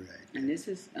 Right. And this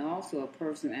is also a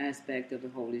personal aspect of the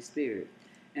Holy Spirit.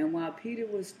 And while Peter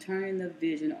was turning the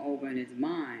vision over in his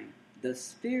mind, the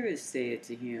Spirit said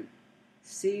to him,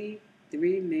 see,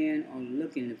 3 men are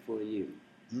looking for you.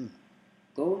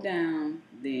 Go down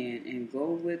then and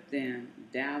go with them,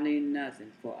 doubting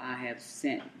nothing, for I have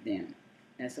sent them.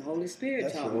 That's the Holy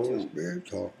Spirit talking to him. That's the Holy Spirit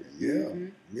talking.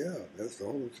 Yeah. Yeah, that's the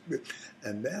Holy Spirit.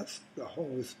 And that's the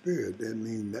Holy Spirit. That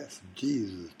means that's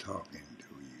Jesus talking to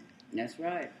you. That's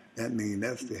right. That means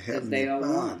that's the Because Heavenly they are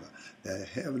Father. one. The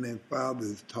Heavenly Father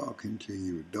is talking to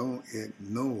you. Don't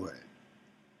ignore it.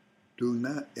 Do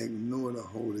not ignore the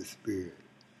Holy Spirit.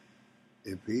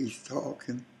 If He's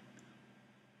talking,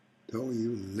 don't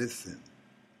you listen.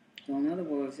 So in other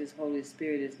words, this Holy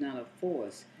Spirit is not a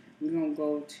force. We're going to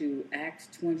go to Acts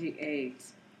 28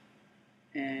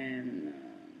 and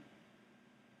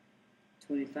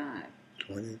 25.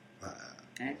 25.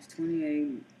 Acts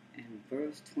 28 and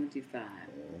verse 25.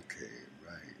 Okay,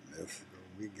 right. Let's go.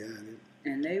 We got it.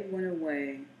 And they went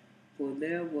away, for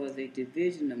there was a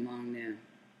division among them,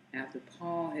 after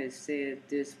Paul had said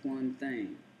this one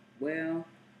thing. Well,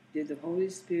 did the Holy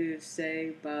Spirit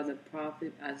say by the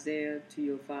prophet Isaiah to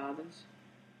your fathers,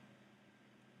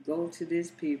 go to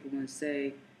this people and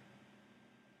say,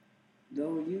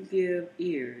 though you give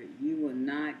ear, you will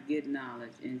not get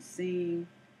knowledge, and seeing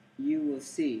you will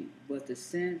see, but the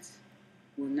sense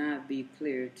will not be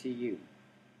clear to you.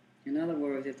 In other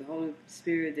words, if the Holy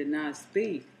Spirit did not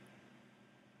speak,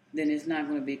 then it's not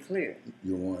going to be clear.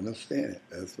 You won't understand it.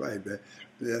 That's right.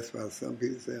 That's why some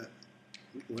people say,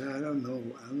 well, I don't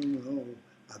know.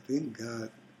 I think God,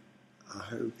 I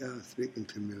heard God speaking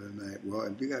to me tonight. Well,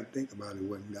 if you got to think about it, it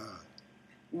wasn't God.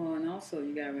 Well, and also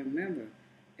you got to remember,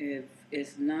 if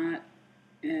it's not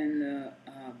in the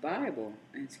Bible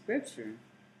and Scripture,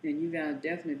 then you got to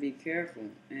definitely be careful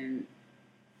and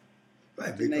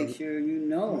Right, to make sure you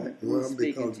know right. who's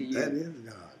speaking to you. That is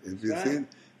God. If it's Right.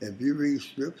 if you read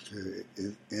Scripture,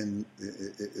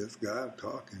 it's God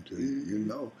talking to you. Mm-hmm. You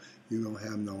know, you don't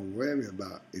have no worry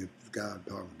about if God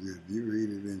talking to you. If you read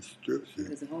it in Scripture,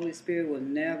 Because the Holy Spirit will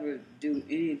never do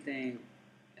anything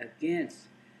against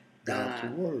God's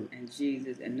God word. and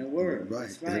Jesus and the Word. Right.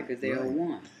 That's right, because they are Right.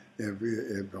 one. If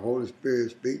the Holy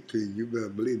Spirit speak to you, you better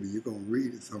believe it. You're going to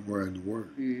read it somewhere in the Word.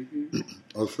 Mm-hmm.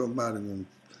 Or somebody will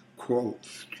quote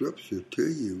Scripture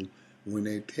to you when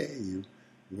they tell you,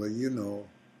 well, you know,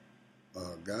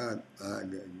 God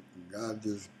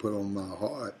just put on my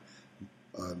heart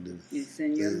You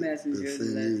send your messenger to to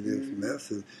send let you this you-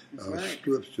 message That's of right.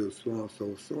 Scripture, so and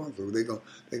so, so and so.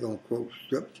 They gonna quote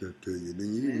Scripture to you.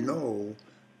 Then you Yeah. know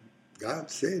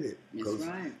God said it, That's because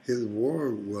right. His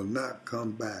word will not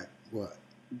come back. What?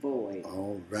 Void.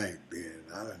 All right, then.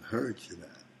 I done heard you now.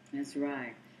 That's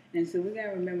right. And so we got to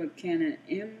remember, can an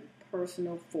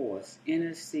impersonal force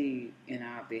intercede in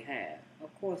our behalf?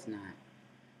 Of course not.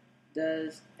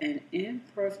 Does an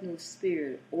impersonal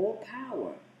spirit or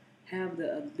power have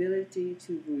the ability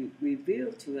to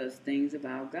reveal to us things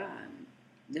about God?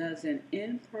 Does an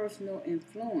impersonal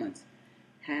influence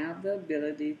have the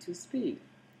ability to speak?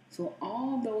 So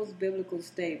all those biblical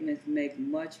statements make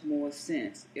much more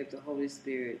sense if the Holy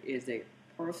Spirit is a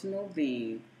personal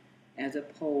being as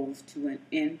opposed to an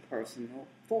impersonal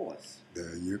force.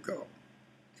 There you go.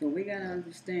 So we got to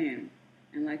understand,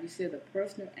 and like you said, the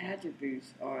personal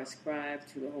attributes are ascribed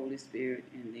to the Holy Spirit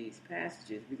in these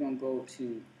passages. We're going to go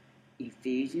to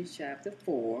Ephesians chapter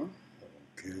 4.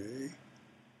 Okay.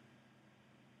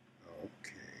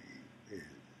 And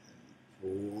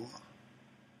 4.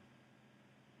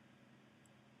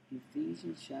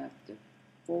 Ephesians chapter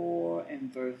 4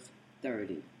 and verse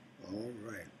 30. All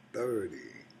right. 30.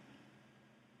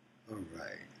 All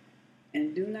right.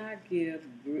 And do not give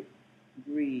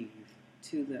grieve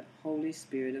to the Holy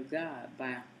Spirit of God,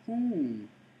 by whom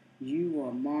you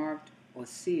are marked or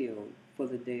sealed for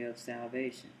the day of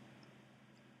salvation.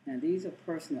 Now, these are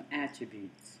personal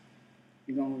attributes.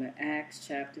 You're going to go to Acts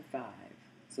chapter 5.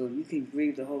 So you can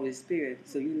grieve the Holy Spirit,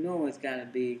 so you know it's got to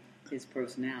be His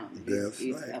personality. That's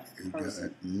He's right. a You got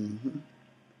person. it. Mm-hmm.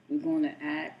 We're going to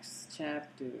Acts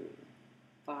chapter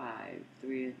 5,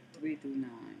 3 through 9.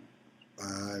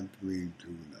 5, 3, 2,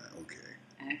 9. Okay.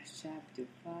 Acts chapter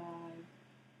 5,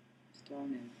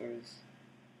 starting in verse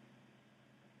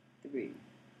 3.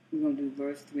 We're going to do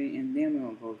verse 3, and then we're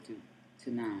going to go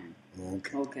to 9.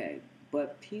 Okay. Okay.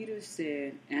 But Peter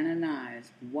said,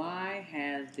 Ananias, why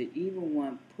has the evil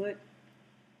one put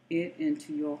it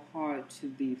into your heart to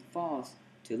be false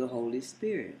to the Holy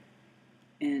Spirit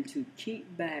and to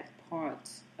keep back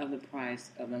parts of the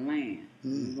price of the land?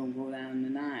 We're going to go down to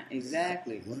 9.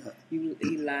 Exactly. What?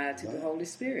 He lied to the Holy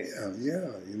Spirit. Yeah.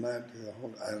 He lied to the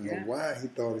Holy. I don't know Yeah. why he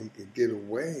thought he could get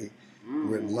away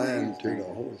with Mm, lying to the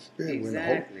exactly. Holy Spirit.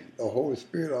 Exactly. When the Holy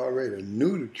Spirit already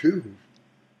knew the truth.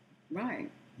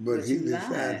 Right. But he you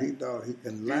decided lied. he thought he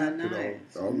can lie to the Holy Ananias.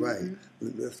 Spirit. All right. Mhm.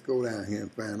 Let's go down here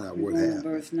and find out We're what going to happened.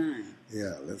 verse 9.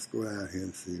 Yeah, let's go down here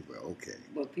and see. Well, okay.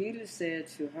 But Peter said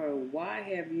to her, why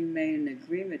have you made an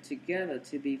agreement together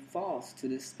to be false to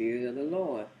the Spirit of the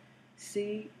Lord?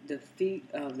 See the feet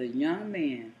of the young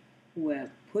men who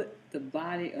have put the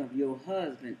body of your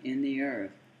husband in the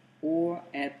earth. or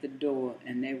at the door,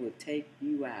 and they will take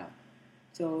you out.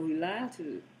 So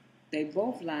they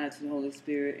both lied to the Holy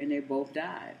Spirit, and they both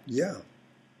died. Yeah,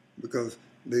 because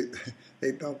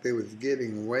they thought they was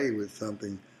getting away with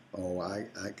something. Oh, I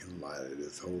can lie to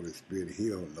this Holy Spirit. He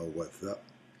don't know what's up.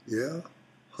 Yeah,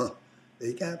 huh?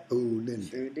 They got fooled,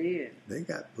 didn't they? Sure did. They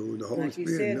got fooled. The Holy Like you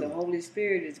Spirit said, knew. the Holy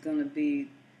Spirit is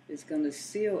going to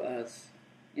seal us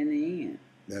in the end.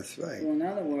 That's right. So in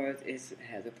other words, it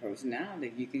has a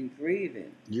personality. You can grieve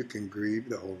it. You can grieve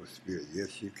the Holy Spirit.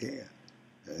 Yes, you can.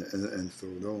 And so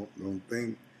don't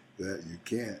think that you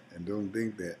can't, and don't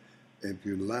think that if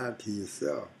you lie to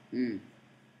yourself, you're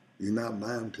not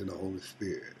lying to the Holy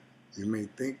Spirit. You may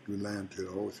think you're lying to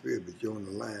the Holy Spirit, but you're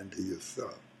only lying to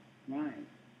yourself. Right.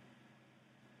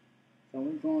 So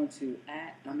we're going to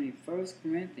 1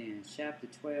 Corinthians chapter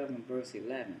 12 and verse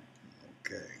 11.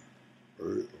 Okay.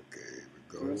 Here we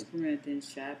go. 1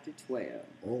 Corinthians chapter 12.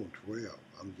 Oh, 12.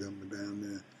 I'm jumping down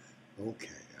there. Okay,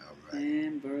 all right.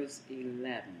 And verse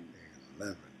 11.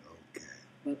 11, okay.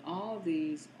 But all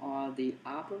these are the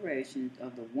operations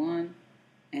of the one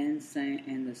and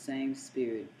the same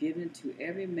Spirit, given to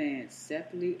every man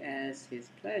separately as his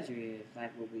pleasure is,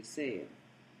 like what we said.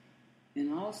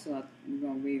 And also, we're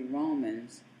going to read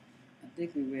Romans. I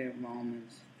think we read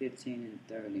Romans 15 and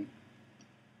 30.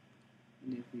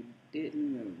 And if we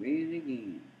didn't, we'll read it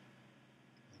again.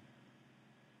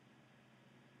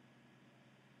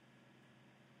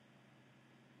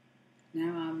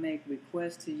 Now I make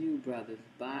request to you, brothers,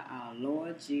 by our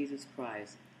Lord Jesus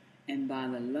Christ, and by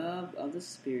the love of the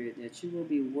Spirit, that you will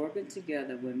be working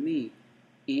together with me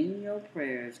in your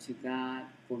prayers to God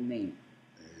for me.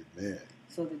 Amen.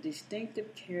 So the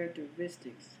distinctive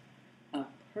characteristics of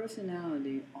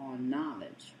personality are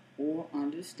knowledge or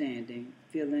understanding,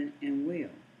 feeling, and will.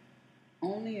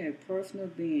 Only a personal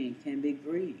being can be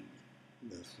grieved.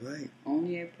 That's right.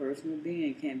 Only a personal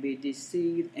being can be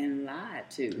deceived and lied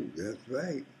to. That's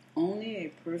right. Only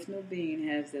a personal being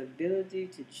has the ability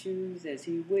to choose as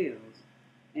he wills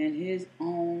and his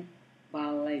own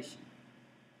violation.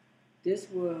 This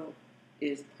will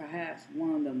is perhaps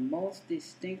one of the most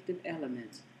distinctive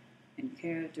elements and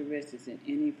characteristics in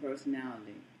any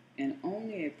personality, and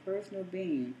only a personal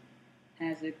being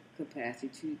has the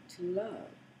capacity to love.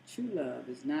 True love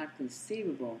is not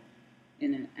conceivable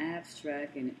in an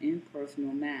abstract and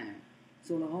impersonal manner.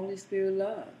 So the Holy Spirit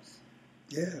loves.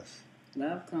 Yes.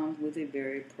 Love comes with a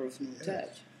very personal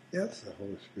touch. Yes, the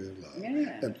Holy Spirit loves.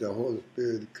 Yeah. If the Holy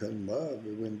Spirit couldn't love,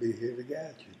 it wouldn't be here to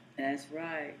guide you. That's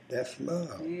right. That's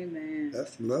love. Amen.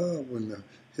 That's love when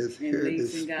His It here to leads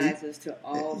and speak. guides us to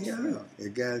all truth.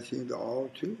 It guides you to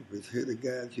all truth. It's here to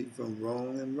guide you from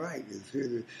wrong and right. It's here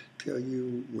to tell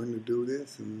you when to do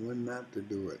this and when not to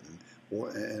do it,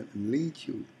 and lead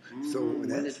you. So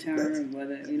whether that's to turn,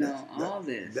 all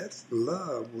this. That's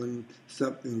love when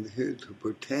something's here to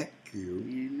protect you.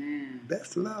 Amen.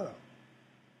 That's love.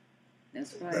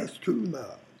 That's right. That's true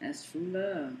love. That's true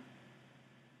love.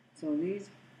 So these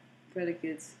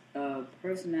predicates of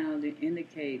personality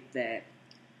indicate that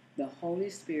the Holy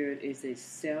Spirit is a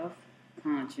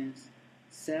self-conscious,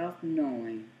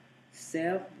 self-knowing,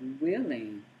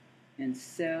 self-willing, and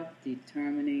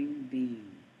self-determining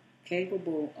being,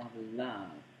 capable of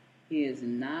love. He is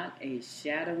not a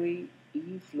shadowy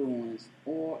influence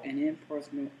or an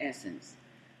impersonal essence.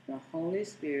 The Holy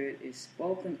Spirit is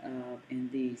spoken of in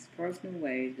these personal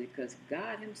ways because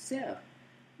God Himself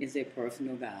is a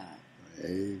personal God.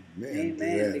 Amen.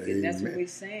 Amen. Because that's what we're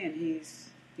saying.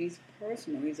 He's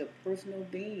personal. He's a personal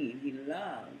being. He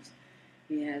loves.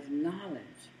 He has knowledge.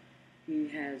 He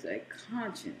has a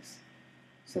conscience.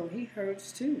 So He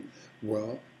hurts too.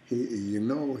 Well,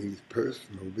 He's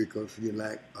personal because He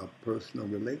like a personal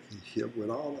relationship with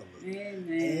all of us.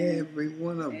 Amen. Every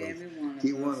one of us.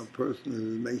 He wants a personal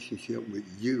relationship with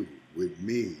you, with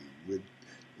me, with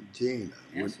Gina.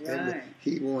 That's right.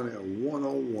 He wanted a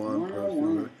one-on-one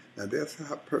personal. Now that's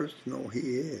how personal He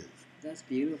is. That's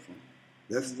beautiful.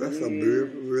 That's a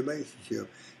beautiful relationship.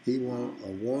 He wants a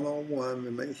one-on-one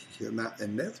relationship. Now,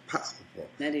 and that's powerful.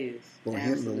 That is. For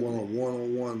Absolutely. Him to want a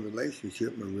one-on-one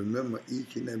relationship and remember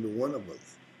each and every one of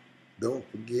us. Don't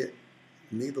forget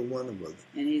neither one of us.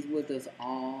 And He's with us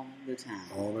all the time.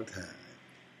 All the time.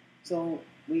 So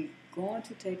we're going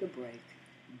to take a break.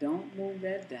 Don't move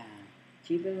that dial.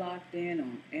 Keep it locked in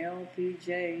on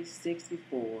LPJ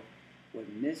 64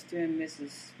 with Mr. and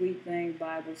Mrs. Sweet Thing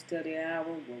Bible Study Hour,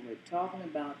 where we're talking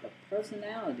about the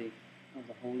personality of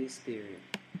the Holy Spirit.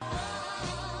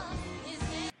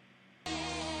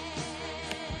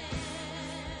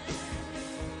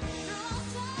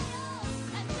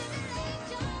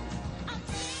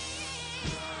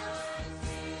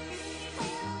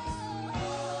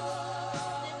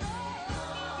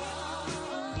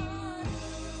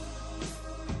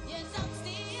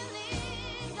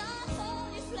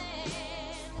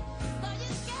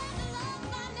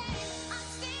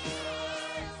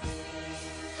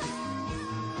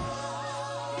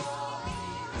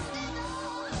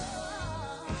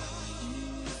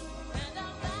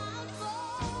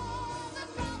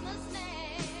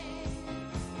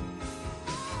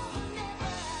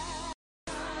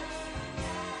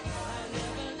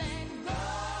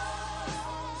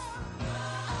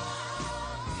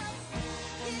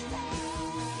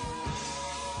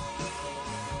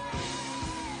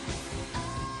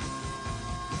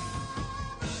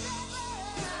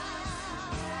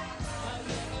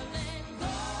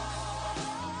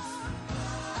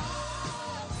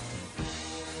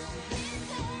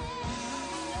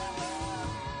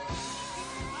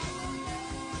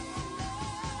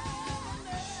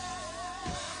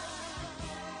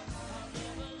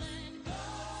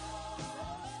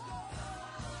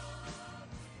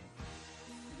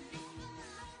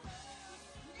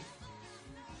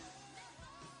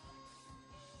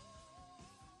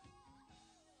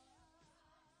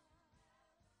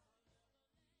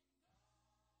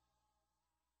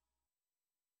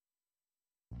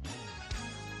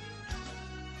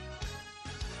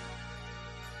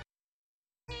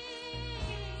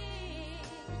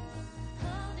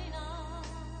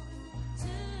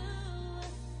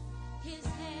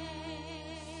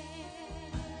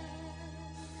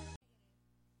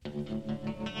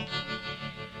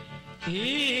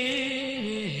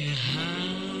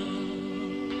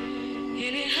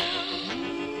 anyhow,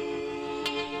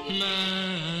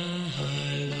 my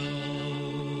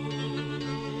Lord,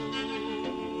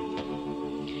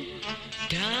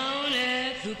 down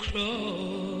at the cross,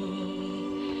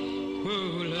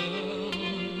 oh Lord,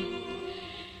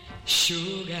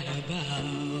 sure gotta bow.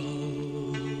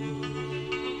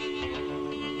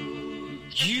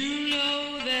 You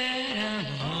know that I'm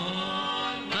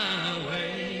on my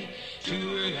way to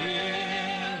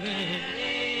heaven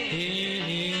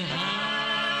anyhow.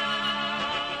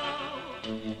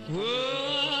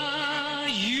 Oh,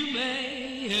 you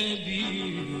may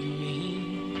abuse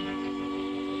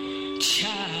me,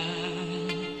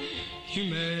 child, you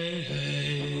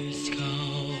may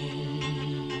scorn,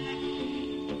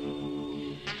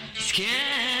 scandalize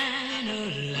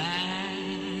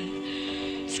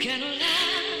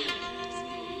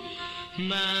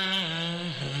my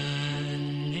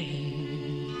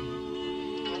name.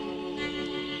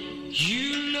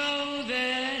 You know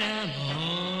that I'm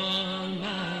on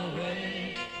my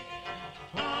way.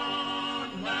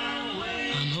 I'm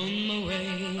on my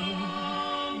way.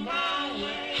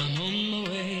 I'm on my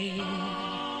way.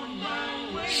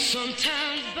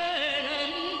 Sometimes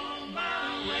burden.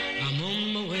 I'm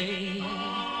on my way.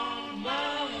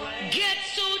 Get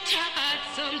so tired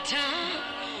sometimes.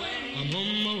 I'm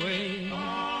on my way.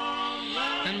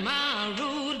 And my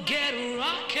road get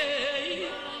rocky.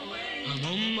 I'm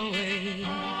on my way.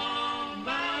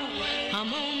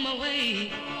 I'm on my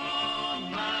way.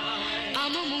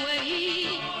 I'm on my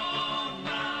way.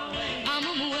 I'm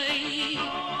on my way.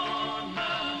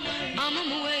 I'm on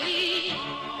my way.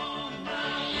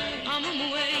 I'm on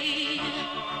my way.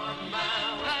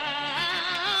 I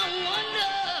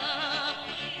wonder,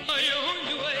 are you on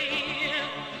your way?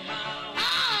 I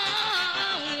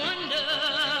wonder,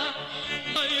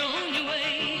 are you on your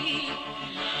way?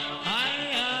 I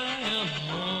am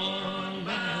on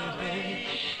my way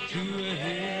to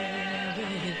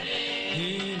heaven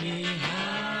anyhow.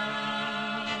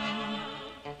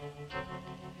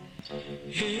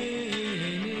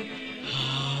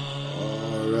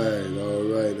 All right.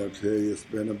 I tell you, it's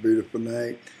been a beautiful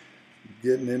night.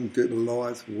 Getting into the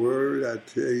Lord's Word, I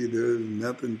tell you, there's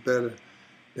nothing better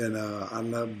than I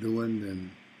love doing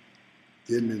than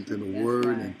getting into the That's Word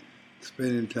right. and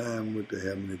spending time with the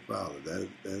Heavenly Father.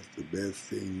 That's the best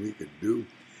thing we could do.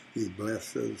 He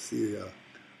blessed us to see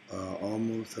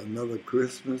almost another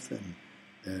Christmas,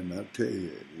 and I tell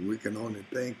you, we can only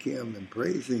thank Him and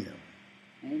praise Him.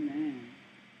 Amen.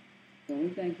 So we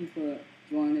thank you for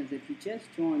joining us. If you just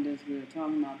joined us, we were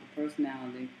talking about the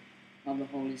personality of the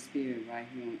Holy Spirit right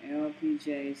here on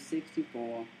LPJ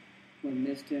 64 with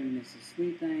Mr. and Mrs.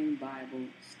 Sweet Thing Bible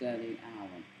Study Hour.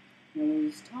 When we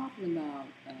was talking about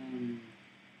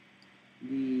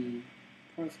the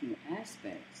personal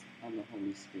aspects of the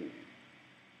Holy Spirit,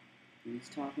 we was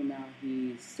talking about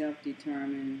He's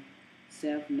self-determined,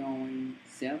 self-knowing,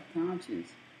 self-conscious,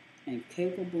 and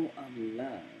capable of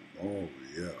love. Oh,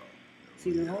 yeah.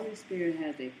 See, the Holy Spirit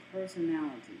has a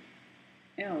personality.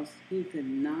 Else, He could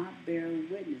not bear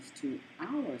witness to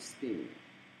our spirit.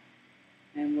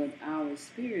 And with our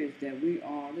spirits that we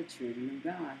are the children of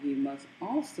God, He must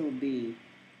also be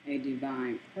a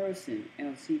divine person,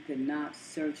 else He could not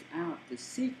search out the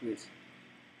secrets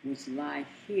which lie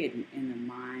hidden in the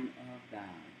mind of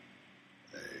God.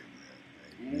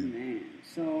 Amen. Amen.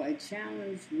 So a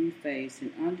challenge we face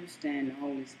in understanding the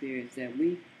Holy Spirit is that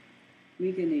we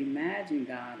can imagine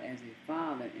God as a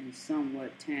father in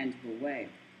somewhat tangible way.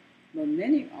 But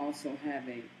many also have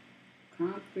a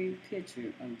concrete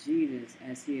picture of Jesus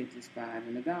as He is described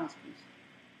in the Gospels.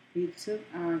 He took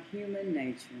our human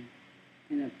nature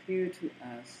and appeared to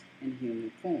us in human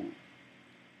form.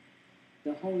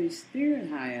 The Holy Spirit,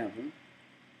 however,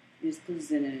 is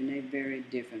presented in a very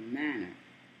different manner.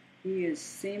 He is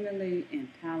seemingly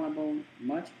infallible,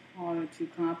 much harder to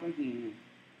comprehend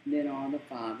than are the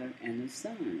Father and the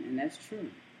Son, and that's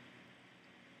true.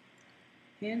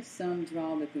 Hence, some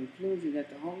draw the conclusion that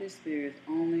the Holy Spirit is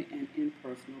only an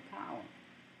impersonal power.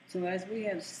 So as we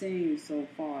have seen so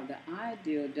far, the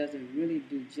ideal doesn't really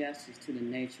do justice to the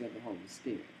nature of the Holy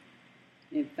Spirit.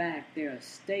 In fact, there are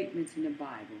statements in the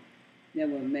Bible that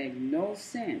would make no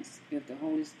sense if the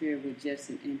Holy Spirit were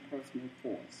just an impersonal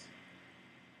force.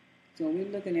 So we're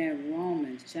looking at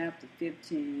Romans chapter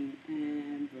 15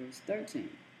 and verse 13.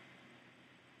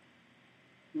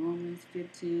 Romans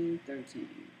 15:13 is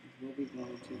what we're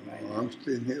going to right now. I'm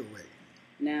sitting here waiting.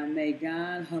 Now may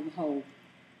God of hope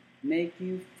make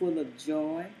you full of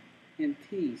joy and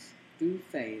peace through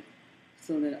faith,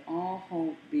 so that all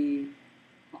hope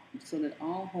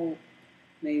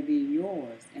may be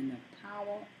yours in the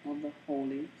power of the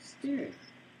Holy Spirit.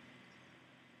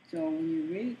 So when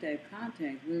you read that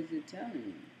context, what is it telling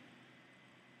you?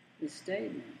 The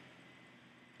statement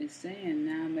is saying,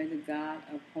 now may the God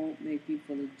of hope make you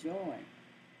full of joy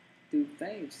through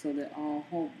faith, so that all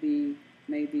hope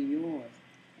may be yours.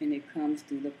 And it comes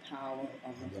through the power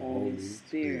of the Holy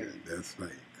Spirit. That's right.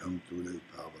 Come through the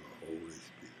power of the Holy Spirit.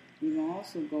 We can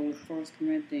also go to 1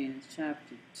 Corinthians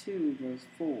chapter 2, verse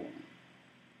 4.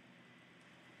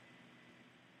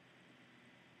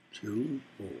 2:4.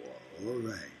 All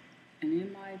right. And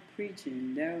in my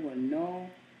preaching there were no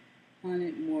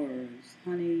honey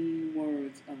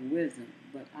words of wisdom,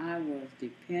 but I was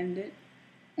dependent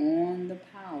on the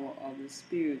power of the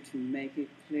Spirit to make it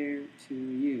clear to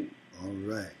you. All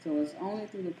right. So it's only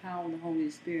through the power of the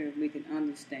Holy Spirit we can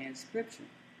understand Scripture,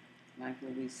 like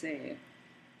what we said.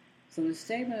 So the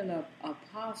statement of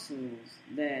apostles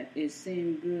that it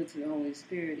seemed good to the Holy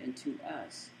Spirit and to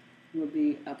us would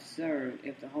be absurd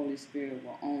if the Holy Spirit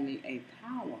were only a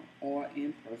power or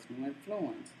impersonal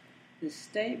influence. The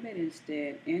statement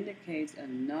instead indicates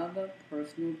another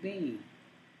personal being,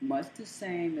 much the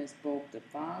same as both the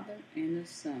Father and the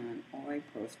Son are a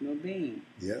personal being.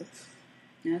 Yes.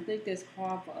 And I think that's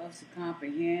hard for us to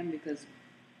comprehend because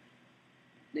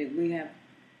we have,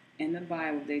 in the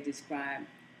Bible, they describe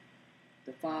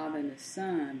the Father and the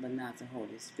Son, but not the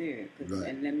Holy Spirit. Right.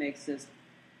 And that makes us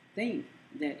think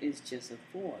that it's just a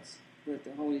force. But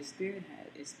the Holy Spirit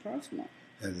is personal.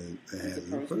 It's a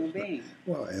personal being.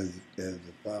 Well, as the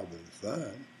Father and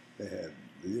Son, they have,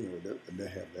 they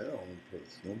have their own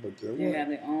personal, but they're one. They have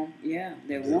their own,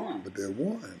 they're one. But they're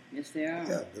one. Yes, they are.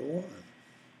 Yeah, they're one.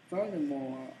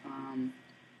 Furthermore,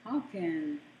 how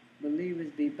can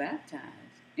believers be baptized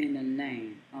in the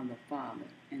name of the Father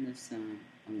and the Son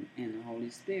and the Holy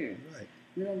Spirit? Right.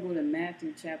 We're going to go to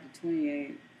Matthew chapter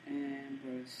 28 and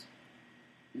verse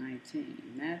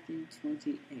 19. Matthew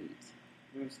 28,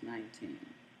 verse 19.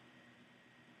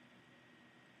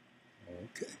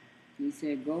 Okay. He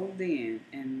said, go then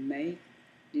and make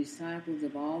disciples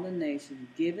of all the nations,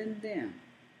 giving them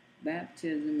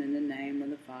baptism in the name of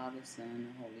the Father, Son, and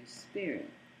the Holy Spirit.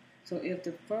 So if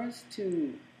the first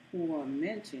two who are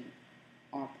mentioned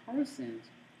are persons,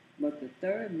 but the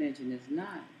third mention is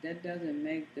not, that doesn't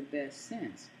make the best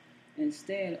sense.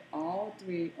 Instead, all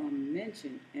three are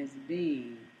mentioned as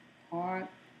being part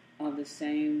of the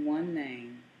same one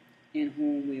name in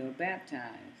whom we are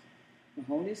baptized. The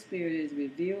Holy Spirit is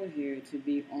revealed here to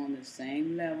be on the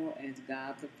same level as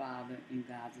God the Father and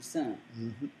God the Son.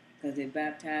 Because they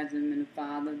baptize him in the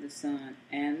Father, the Son,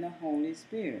 and the Holy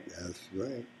Spirit. That's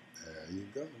right. There you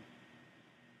go.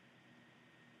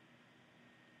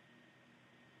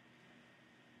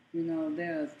 You know,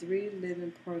 there are three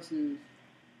living persons,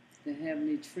 the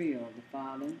heavenly trio, the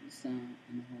Father, the Son,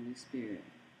 and the Holy Spirit.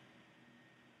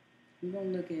 We're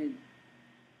going to look at,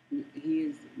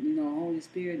 Holy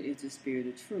Spirit is the Spirit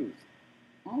of truth.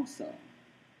 Also,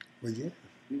 Well, yeah.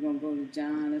 we're going to go to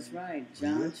John, that's right,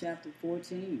 John Yes. chapter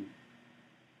 14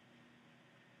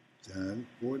 John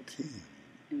 14.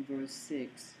 and verse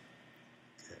 6.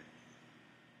 Okay.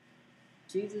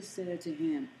 Jesus said to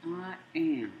him, I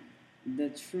am the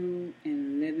true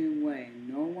and living way.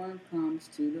 No one comes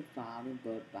to the Father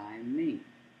but by me.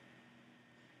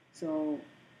 So,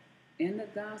 in the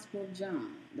Gospel of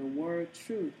John, the word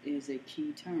truth is a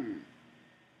key term.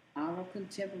 Our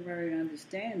contemporary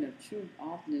understanding of truth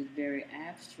often is very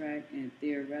abstract and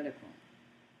theoretical.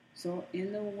 So,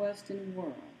 in the Western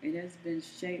world, it has been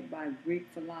shaped by Greek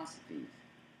philosophies.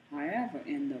 However,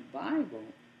 in the Bible,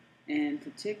 and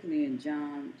particularly in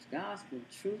John's Gospel,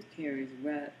 truth carries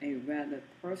a rather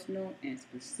personal and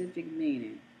specific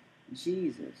meaning.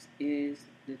 Jesus is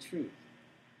the truth.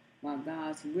 While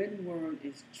God's written word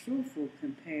is truthful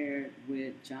compared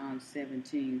with John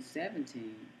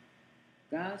 17:17,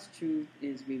 God's truth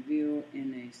is revealed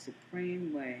in a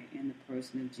supreme way in the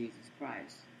person of Jesus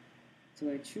Christ. So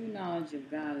a true knowledge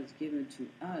of God is given to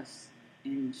us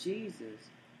in Jesus,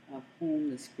 of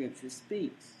whom the Scripture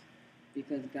speaks,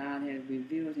 because God has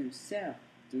revealed himself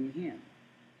through him.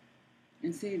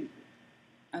 And see,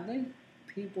 I think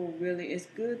people really, it's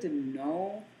good to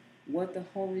know what the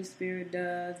Holy Spirit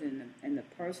does and the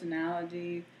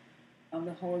personality of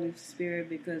the Holy Spirit,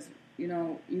 because,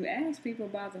 you ask people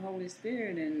about the Holy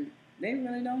Spirit and they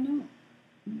really don't know.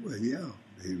 Well, yeah.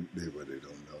 They really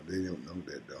don't know. They don't know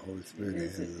that the Holy Spirit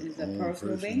has his a own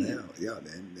personal being. personality. Yeah,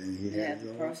 then he It has has his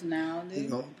a own personality.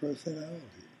 His own personality,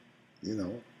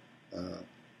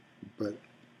 but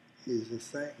he's the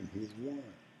same. He's one,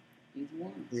 He's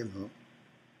one.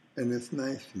 And it's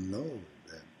nice to know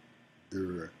that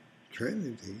they're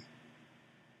Trinity,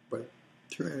 but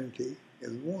Trinity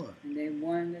is one. And they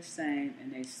one and the same,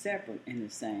 and they separate in the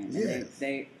same. And Yes.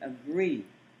 they agree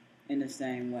in the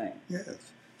same way. Yes.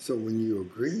 So when you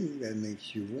agree, that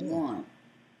makes you one. One.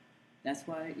 That's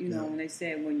why, you know, Yeah. when they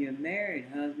said when you're married,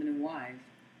 husband and wife,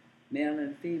 male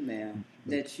and female,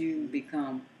 that you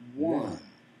become one.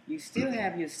 You still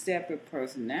have your separate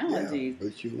personalities,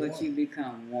 Yeah, but you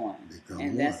become one. Become and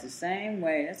one. that's the same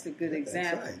way. That's a good Yeah, that's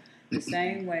example. right. The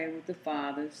same way with the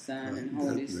Father, Son, and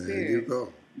Holy There Spirit. you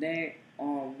go. They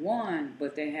are one,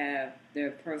 but they have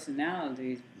their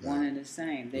personalities one Right. and the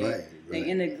same. They Right. they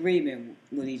in agreement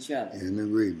with each other. In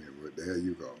agreement with, there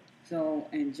you go. So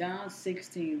in John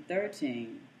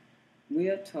 16:13, we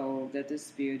are told that the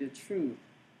Spirit of truth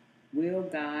will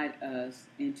guide us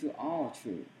into all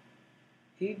truth.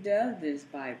 He does this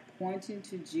by pointing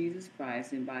to Jesus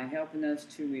Christ and by helping us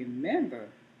to remember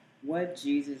what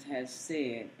Jesus has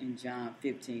said in John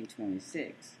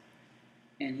 15:26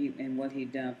 and what he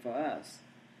done for us.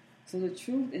 So the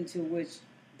truth into which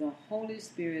the Holy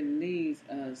Spirit leads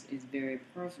us is very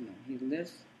personal. He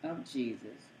lifts up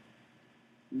Jesus,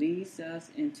 leads us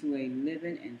into a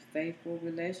living and faithful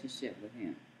relationship with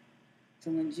him. So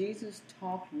when Jesus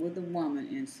talked with the woman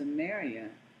in Samaria,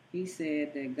 he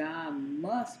said that God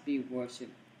must be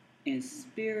worshipped in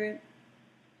spirit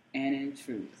and in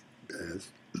truth.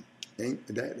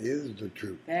 That is the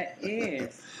truth. That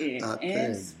is it. I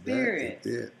In think spirit, that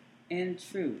is it. in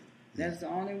truth. That's the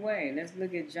only way. Let's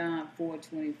look at John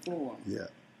 4:24. Yeah.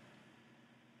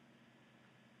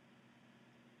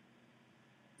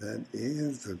 That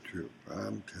is the truth.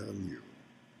 I'm telling you.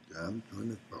 John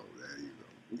 24. There you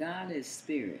go. God is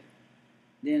spirit.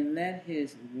 Then let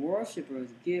his worshipers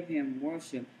give him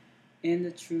worship in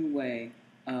the true way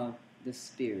of the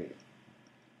Spirit.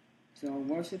 So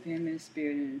worship him in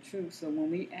spirit and in truth. So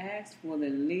when we ask for the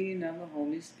leading of the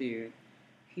Holy Spirit,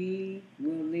 he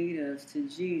will lead us to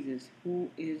Jesus,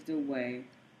 who is the way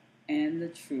and the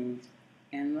truth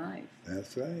and life.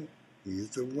 That's right. He's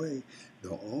the way.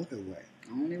 The only way.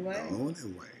 Only way. The only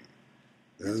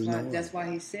way. That's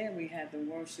why he said we have to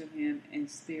worship him in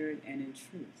spirit and in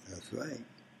truth. That's right.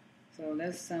 So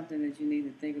that's something that you need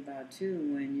to think about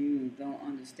too when you don't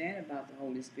understand about the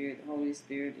Holy Spirit. The Holy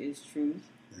Spirit is truth.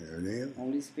 There it is. The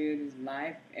Holy Spirit is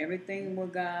life. Everything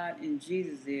what God and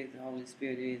Jesus is, the Holy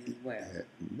Spirit is as well.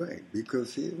 Right.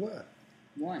 Because he's what?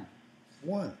 One.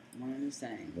 One. One and the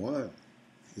same. One.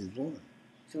 He's one.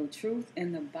 So truth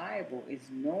in the Bible is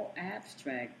no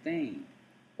abstract thing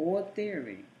or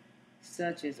theory,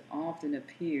 such as often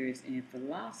appears in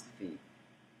philosophy.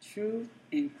 Truth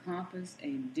encompasses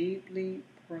a deeply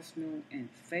personal and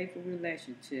faithful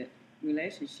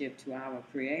relationship to our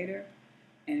Creator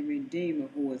and Redeemer,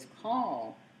 who is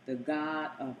called the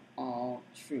God of all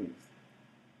truth.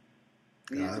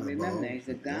 We have to remember that. He's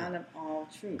the God of all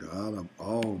truth. God of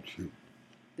all truth.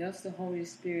 Thus the Holy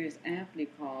Spirit is aptly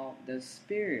called the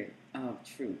Spirit of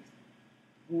truth,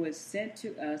 who is sent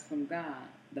to us from God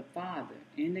the Father,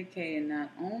 indicating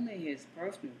not only his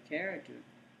personal character,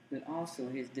 but also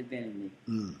his divinity.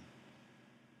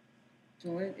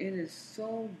 So it is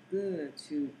so good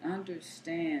to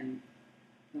understand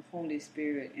the Holy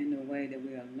Spirit in the way that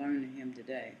we are learning him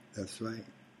today. That's right.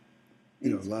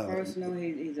 He's personal.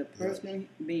 He's a personal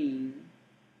being.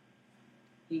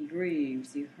 He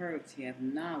grieves. He hurts. He has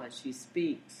knowledge. He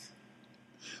speaks.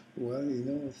 Well,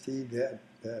 see that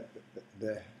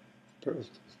personal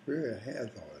spirit has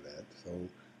all of that. So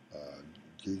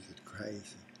Jesus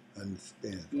Christ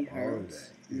understands all of that.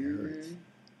 He hurts.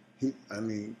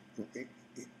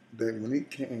 When he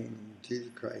came,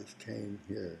 Jesus Christ came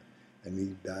here and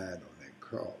he died on that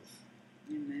cross.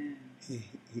 Amen.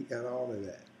 He got all of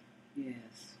that.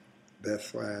 Yes.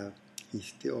 That's why he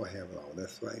still have it all.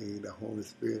 That's why the Holy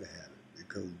Spirit had it,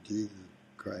 because Jesus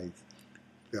Christ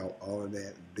felt all of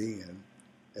that then,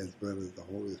 as well as the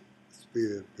Holy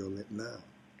Spirit feel it now.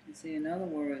 You see, in other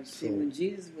words, when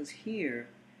Jesus was here,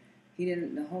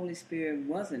 the Holy Spirit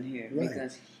wasn't here, right,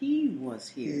 because he was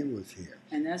here. He was here.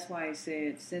 And that's why he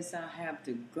said, since I have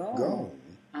to go,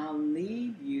 I'll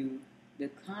leave you the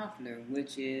Comforter,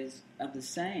 which is of the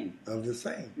same. Of the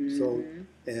same. Mm-hmm. So,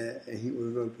 and he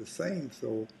was of the same,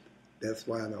 so that's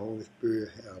why the Holy Spirit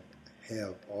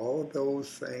have all those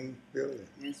same feelings.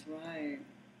 That's right.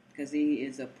 Because he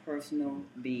is a personal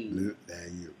being. There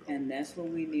you go. And that's what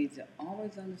we need to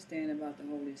always understand about the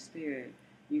Holy Spirit.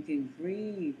 You can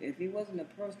grieve. If he wasn't a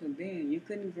personal being, you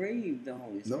couldn't grieve the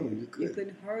Holy Spirit. No, you couldn't. You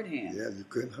couldn't hurt him. Yeah, you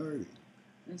couldn't hurt him.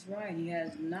 That's right. He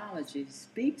has knowledge. He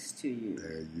speaks to you.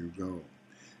 There you go.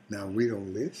 Now, we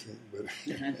don't listen, but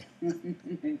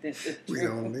we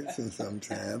don't listen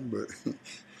sometimes, but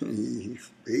he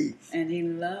speaks. And he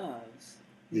loves.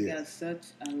 He Yes. got such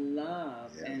a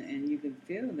love, Yes. and you can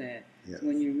feel that Yes.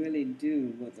 when you really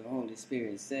do what the Holy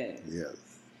Spirit says. Yes.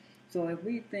 So if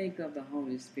we think of the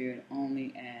Holy Spirit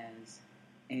only as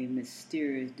a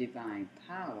mysterious divine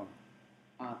power,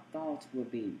 our thoughts will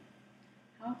be,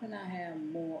 how can I have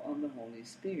more of the Holy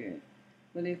Spirit?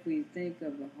 But if we think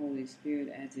of the Holy Spirit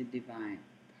as a divine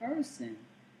person,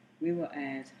 we will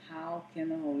ask, how can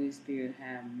the Holy Spirit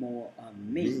have more of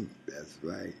me? That's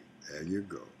right. There you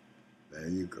go. There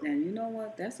you go. And you know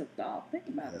what? That's a thought. Think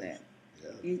about Yes.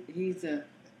 that. Yes. He's a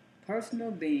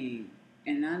personal being,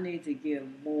 and I need to give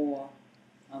more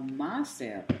of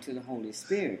myself to the Holy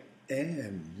Spirit.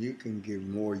 And you can give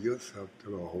more yourself to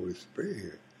the Holy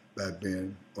Spirit by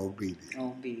being obedient.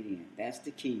 Obedient. That's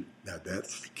the key. Now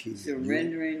that's the key.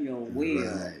 Surrendering your will,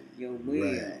 Right, your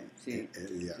will right. to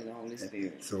Yeah. the Holy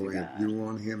Spirit. So to if God. you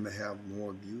want Him to have more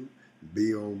of you,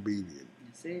 be obedient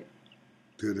That's it.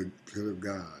 to the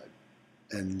God,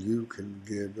 and you can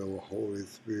give the Holy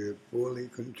Spirit fully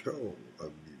control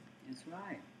of you. That's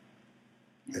right.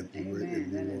 If And you really- amen. if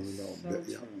you That wanna is know so that,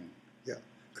 yeah. true. Yeah,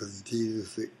 because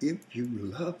Jesus said, "If you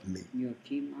love me," You'll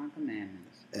keep my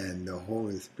commandments. and the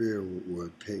Holy Spirit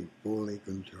will take fully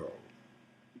control.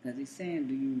 Because he's saying,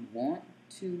 do you want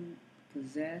to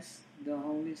possess the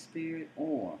Holy Spirit,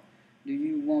 or do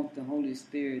you want the Holy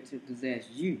Spirit to possess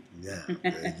you? Now,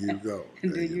 there you go. Do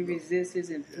There you go. resist his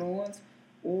influence,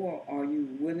 or are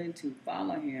you willing to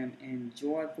follow him in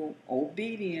joyful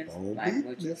obedience, like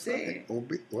what you That's said?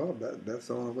 right. Well, that's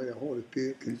the only way the Holy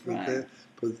Spirit can That's right.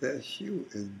 possess you,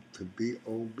 is to be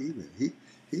obedient.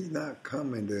 He's not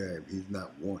coming there if he's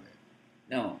not wanted.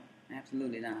 No,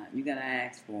 absolutely not. You got to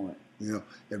ask for it. You know,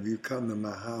 if you come to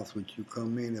my house, would you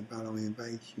come in if I don't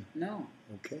invite you? No,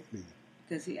 Okay, then.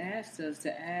 because he asked us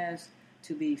to ask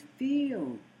to be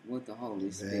filled with the Holy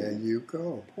There Spirit. you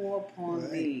go. Pour upon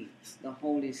Right. me the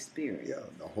Holy Spirit. Yeah,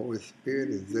 the Holy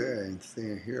Spirit is there and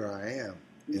saying, "Here I am."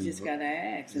 You just got to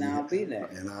ask, and I'll be there.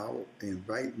 And I'll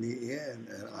invite me in,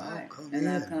 and I'll Right. come And in.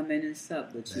 I'll come in and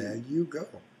sup with There you. you go.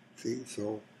 See,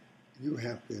 so you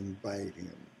have to invite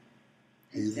him.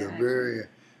 He's a Exactly. very,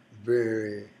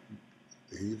 very,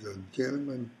 he's a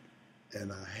gentleman and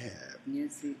a half.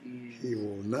 Yes, he is. He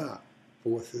will not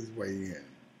force his way in.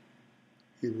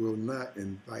 He will not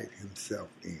invite himself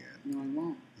in. No, he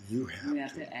won't. You have We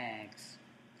have to ask.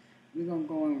 We're going to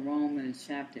go in Romans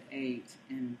chapter 8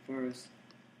 and verse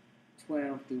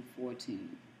 12 through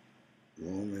 14.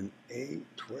 Romans 8,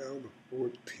 12 to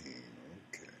 14.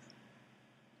 Okay.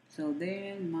 So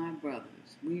then, my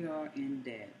brothers, we are in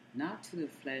debt, not to the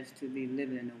flesh to be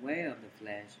living in the way of the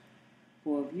flesh.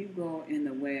 For if you go in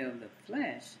the way of the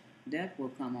flesh, death will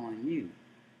come on you.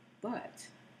 But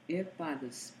if by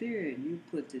the Spirit you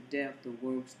put to death the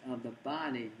works of the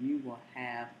body, you will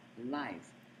have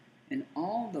life. And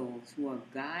all those who are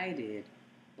guided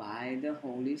by the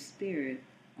Holy Spirit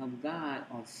of God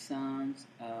are sons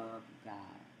of God.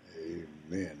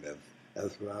 Amen.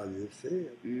 That's what I just said.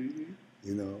 Mm-hmm.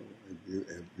 You know,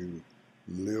 if you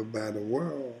live by the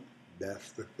world,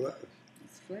 that's the flesh.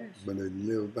 It's flesh. But if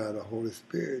you live by the Holy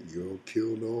Spirit, you'll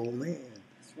kill the old man.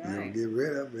 That's right. You'll get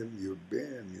rid of him. You'll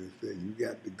bury him. You'll say, you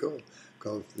got to go,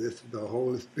 because this is the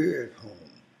Holy Spirit home.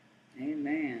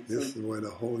 Amen. This is where the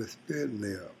Holy Spirit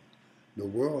lives. The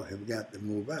world has got to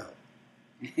move out.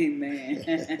 Amen.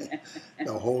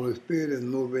 The Holy Spirit is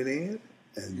moving in,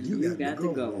 and you got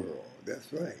to go. World.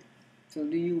 That's right. So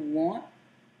do you want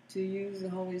to use the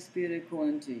Holy Spirit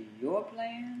according to your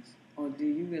plans, or do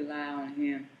you rely on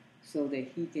him so that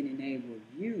he can enable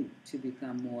you to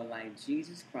become more like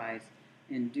Jesus Christ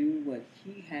and do what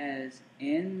he has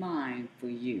in mind for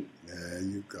you? There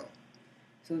you go.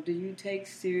 So do you take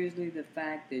seriously the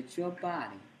fact that your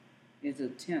body is a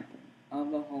temple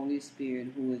of the Holy Spirit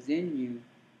who is in you,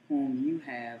 whom you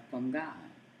have from God?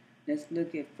 Let's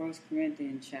look at 1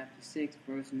 Corinthians chapter 6,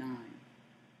 verse 9.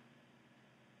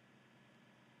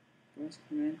 1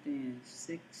 Corinthians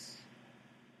 6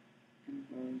 and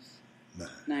verse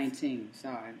 19.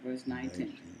 Sorry, verse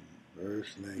 19.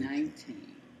 Verse 19.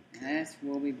 19. That's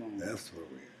where we're going. That's where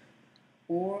we're at.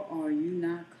 Or are you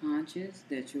not conscious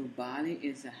that your body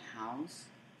is a house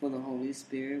for the Holy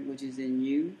Spirit which is in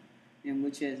you and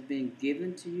which has been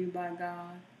given to you by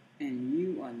God, and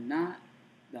you are not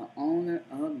the owner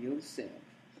of yourself?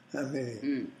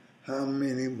 How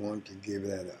many want to give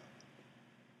that up?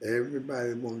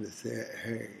 Everybody want to say,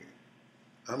 hey,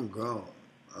 I'm gone.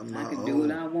 I can do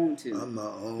what I want to. I'm my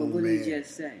own man. But what did he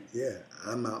just say? Yeah,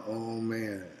 I'm my own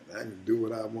man. I can do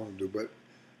what I want to do. But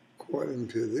according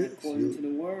to this, according to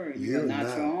the word, you're not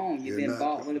your own. You've been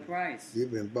bought with a price.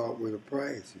 You've been bought with a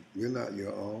price. You're not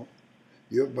your own.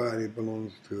 Your body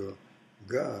belongs to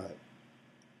God,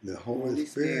 The Holy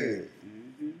Spirit,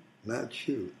 not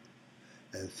you.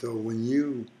 And so when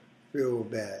you feel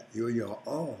that you're your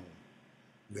own,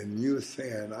 then you're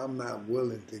saying, I'm not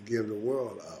willing to give the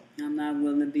world up. I'm not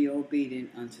willing to be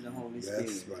obedient unto the Holy Spirit.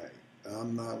 That's right.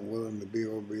 I'm not willing to be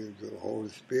obedient to the Holy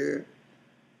Spirit,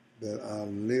 that I'll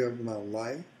live my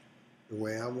life the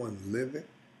way I want to live it,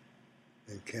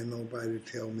 and can nobody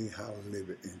tell me how to live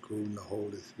it, including the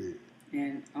Holy Spirit.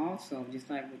 And also, just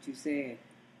like what you said,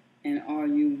 and are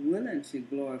you willing to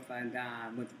glorify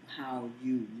God with how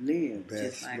you live, That's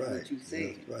just like right. what you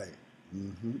said? That's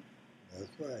right.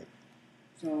 That's right.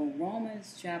 So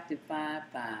Romans chapter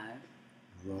 5:5.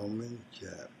 Romans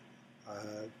chapter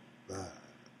 5:5.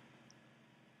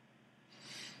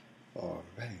 All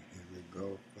right, here we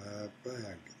go.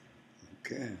 5:5.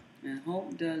 Okay. And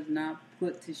hope does not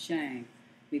put to shame,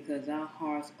 because our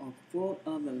hearts are full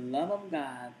of the love of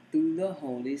God through the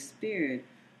Holy Spirit,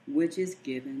 which is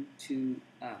given to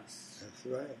us. That's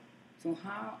right. So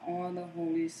how are the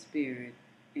Holy Spirit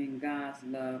and God's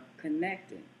love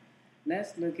connected?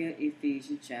 Let's look at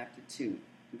Ephesians chapter 2,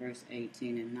 verse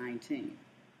 18 and 19.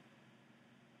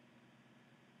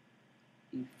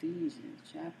 Ephesians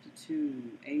chapter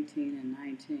 2, 18 and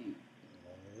 19.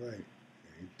 All right.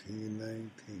 18, 19.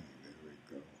 There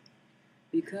we go.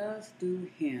 Because through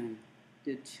him,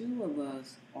 the two of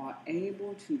us are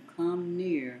able to come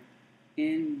near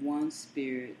in one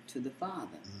spirit to the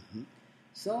Father.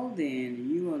 So then,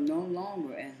 you are no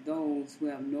longer as those who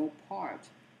have no part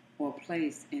or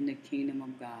place in the kingdom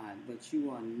of God, but you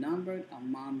are numbered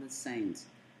among the saints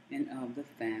and of the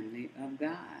family of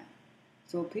God.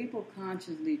 So people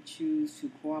consciously choose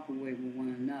to cooperate with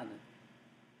one another.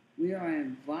 We are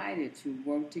invited to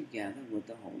work together with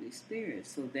the Holy Spirit.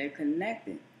 So they're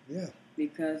connected. Yeah.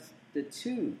 Because the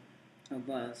two of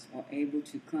us are able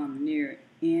to come near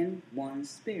in one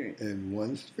spirit. In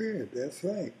one spirit. That's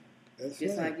right. That's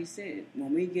Just right. like you said,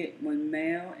 when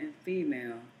male and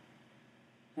female,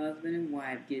 husband and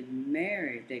wife get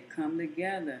married, they come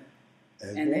together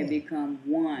As and they one. become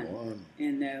one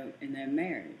in their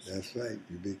marriage. That's right.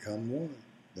 You become one.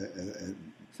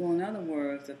 So in other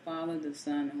words, the Father, the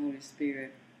Son, and the Holy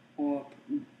Spirit are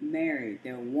married.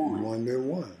 They're one. They're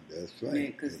one. That's right.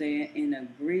 Because they're in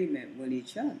agreement with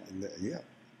each other. Yeah.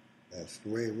 That's the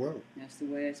way it works. That's the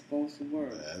way it's supposed to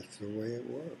work. That's the way it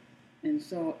works. And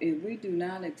so if we do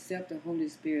not accept the Holy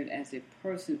Spirit as a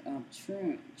person of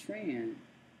trend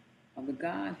of the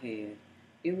Godhead,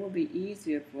 it will be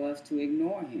easier for us to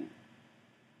ignore him,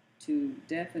 to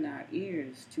deafen our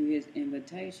ears to his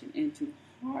invitation, and to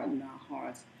harden our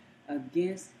hearts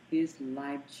against his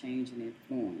life-changing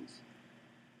influence.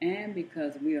 And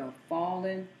because we are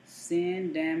fallen,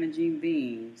 sin-damaging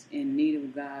beings in need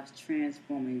of God's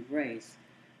transforming grace,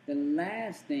 the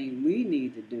last thing we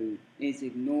need to do is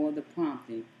ignore the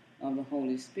prompting of the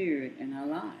Holy Spirit in our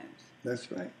lives.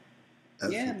 That's right.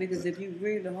 Because if you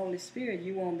grieve the Holy Spirit,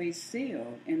 you won't be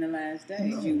sealed in the last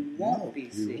days. You won't be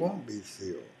sealed. You won't be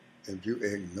sealed if you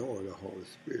ignore the Holy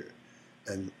Spirit.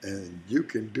 And you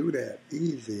can do that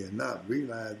easy and not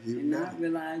realize you've done it. Not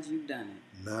realize you've done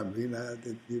it. Not realize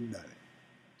that you've done it.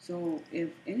 So, if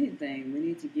anything, we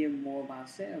need to give more of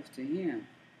ourselves to him.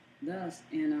 Thus,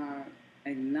 in our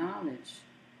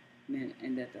acknowledgement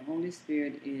and that the Holy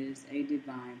Spirit is a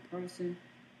divine person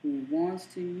who wants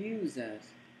to use us,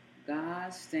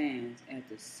 God stands at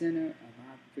the center of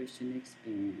our Christian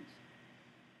experience.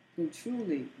 So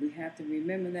truly, we have to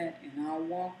remember that in our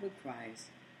walk with Christ,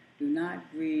 do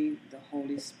not grieve the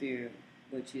Holy Spirit,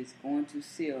 which is going to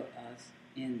seal us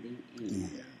in the end.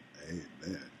 Yeah,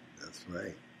 amen. That's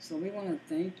right. So we want to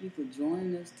thank you for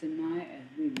joining us tonight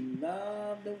as we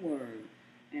love the Word.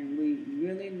 And we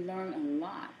really learn a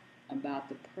lot about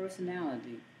the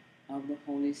personality of the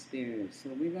Holy Spirit. So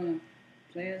we're going to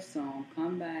play a song,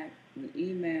 come back with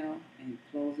email and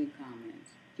closing comments.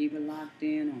 Keep it locked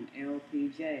in on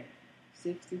LPJ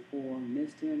 64,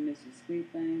 Mr. and Mrs.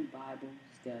 Sweetthing Bible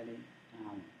Study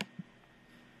Hour.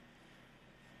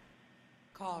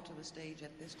 Called to the stage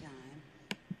at this time,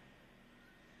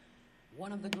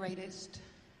 one of the greatest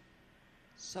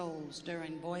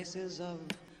soul-stirring voices of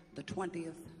the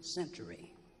 20th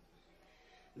century,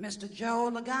 Mr.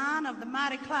 Joe Ligon of the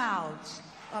Mighty Clouds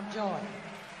of Joy.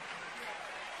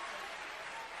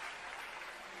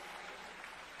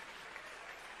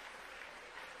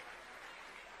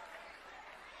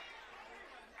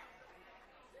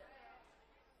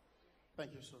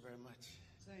 Thank you so very much.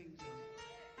 Sing, Joe.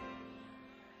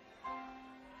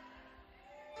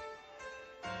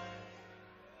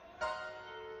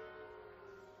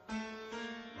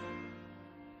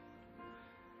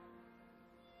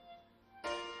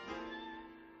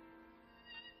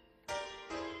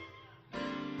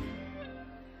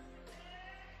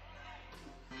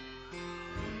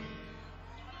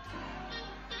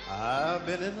 I've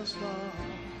been in the storm.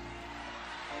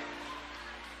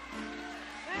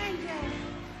 Thank you.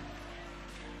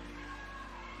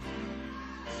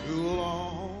 Too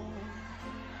long.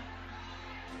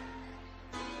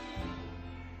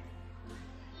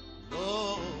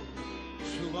 Oh,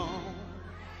 too long.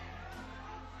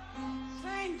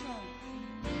 Thank you.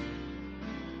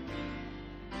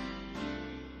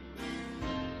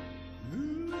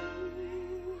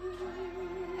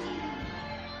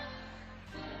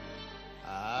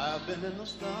 I've been in the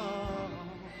storm.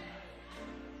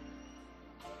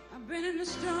 I've been in the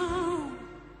storm.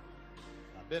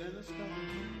 I've been in the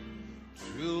storm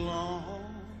too long.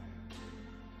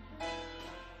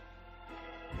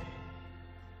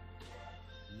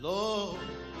 Lord,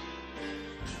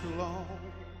 too long.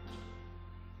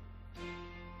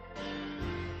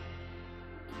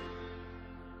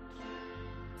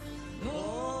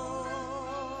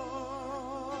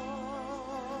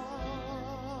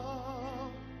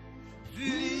 Lord,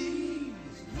 please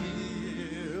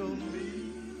heal me.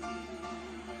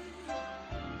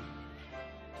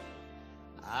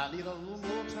 I need a little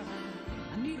more time.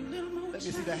 I need a little more time. Let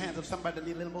me see the hands of somebody that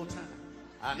need a little more time.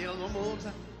 I need a little more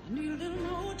time. I need a little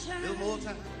more time. Little more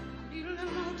time I need a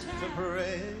little more to time.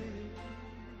 pray.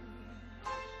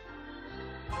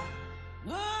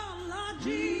 Oh, Lord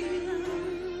Jesus.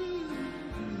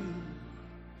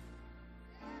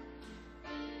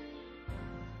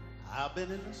 I've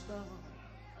been in the storm.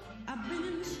 I've been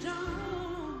in the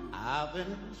storm. I've been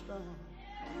in the storm.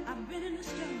 I've been in the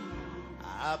storm.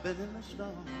 I've been in the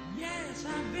storm Yes,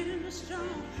 I've been in the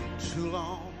storm. too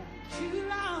long. Too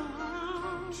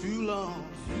long. Too long.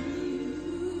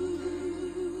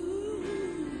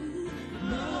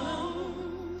 Lord.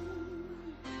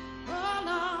 Oh,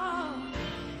 Lord.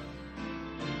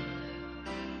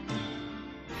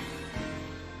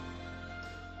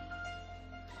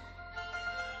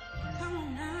 Come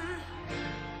on now.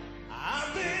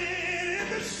 I've been in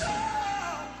the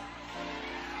storm.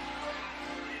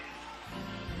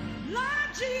 Lord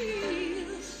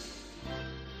Jesus.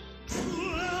 Too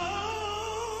long.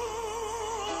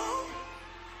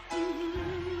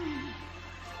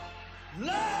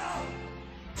 Lord,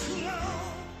 too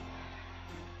long.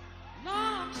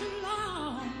 Lord, too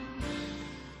long.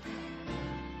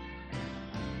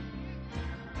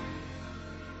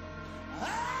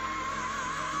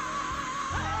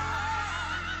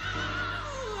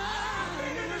 I've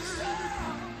been in the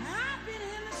storm. I've been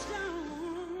in the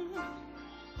storm.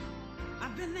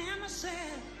 I've been there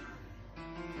myself.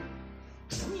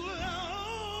 Too long.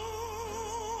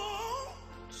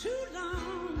 Too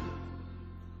long.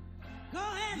 Go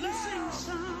ahead and sing the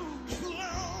song. Too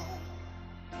long.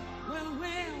 Well,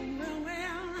 well, well,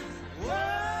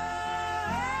 well.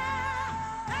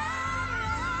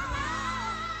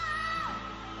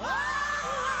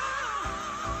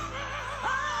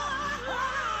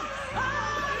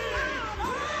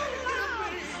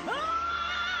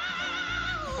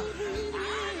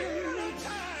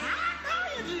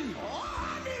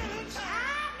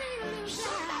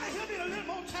 Somebody help me a little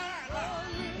more time.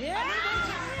 Yeah.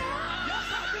 Yes,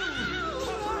 I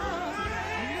do.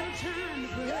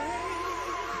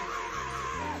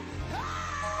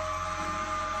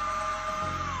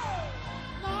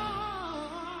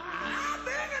 I've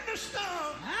been in the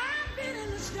storm. I've been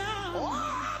in the storm. Oh,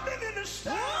 I've been in the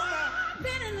storm. I've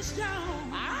been in the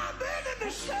storm. I've been in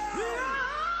the storm.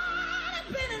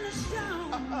 I've been in the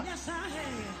storm. Yes, I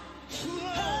have. Too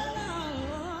long.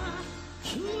 Oh,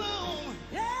 Too long.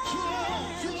 yeah, Too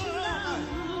long. Too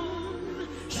long.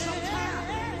 Sometimes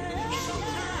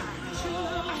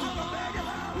I have to beg him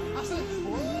out. I said,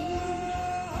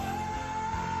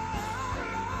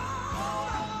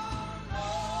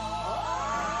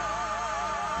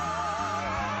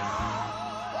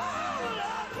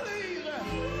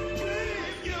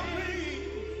 please give me.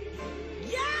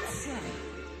 yes,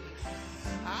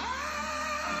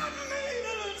 I need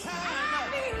a little I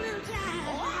time. need a little time.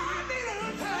 Oh, I need a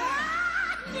little time.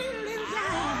 I need a little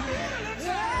time.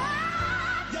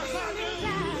 Yes, I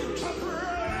do. To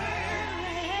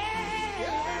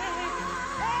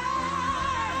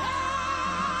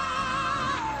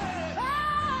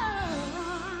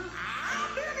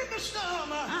I've been in the storm.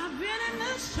 I've been in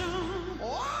the storm.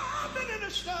 Oh, I've been in the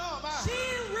storm.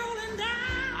 Seas rolling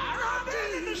down. I've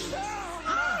been in the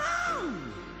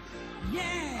storm.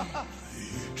 Yeah.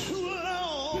 Too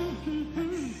long.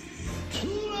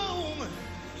 Too long.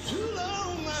 Too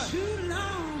long. Too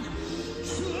long.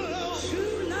 Too long.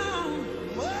 Too long.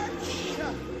 Much.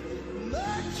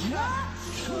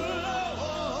 Too long.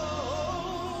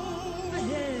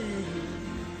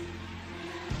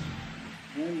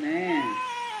 Amen.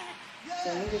 So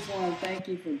we just want want to thank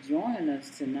you for joining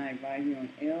us tonight right here on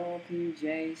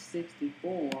LPJ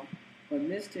 64 for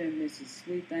Mr. and Mrs.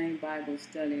 Sweet Thing Bible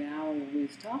Study Hour. We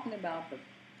was talking about the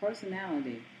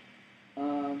personality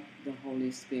of the Holy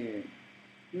Spirit.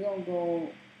 We're going to go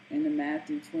into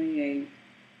Matthew 28,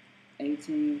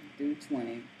 18 through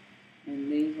 20.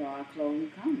 And these are our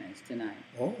closing comments tonight.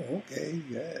 Oh, okay,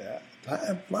 yeah.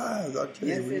 Time flies, I tell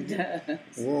Yes, you. it does.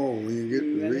 Whoa, when you get It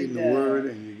to really reading the does. Word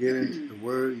and you get into the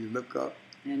Word, you look up.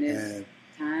 And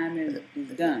time is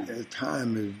done.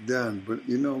 Time is done. But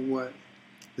you know what?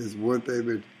 It's worth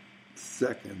every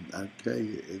second. I tell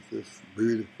you, it's just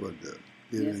beautiful to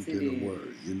get Yes, into it the is.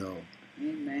 Word, you know.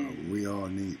 Amen. We all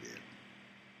need it.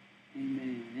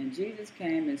 Amen. And Jesus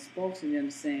came and spoke to them,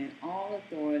 saying, all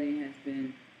authority has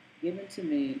been given to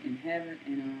me in heaven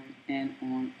and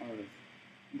on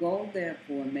earth. Go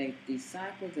therefore, make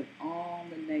disciples of all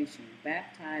the nations,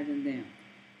 baptizing them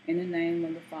in the name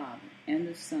of the Father, and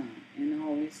the Son, and the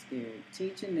Holy Spirit,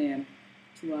 teaching them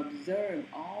to observe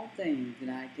all things that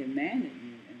I commanded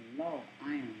you, and lo,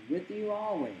 I am with you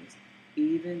always,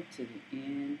 even to the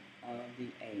end of the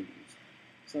age.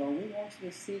 So we want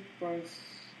you to seek first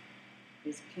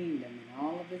His kingdom and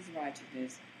all of His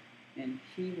righteousness, and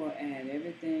He will add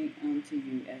everything unto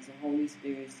you, as the Holy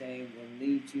Spirit say, will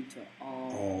lead you to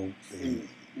all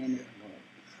truth in His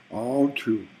word. All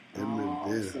truth. All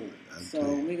truth. So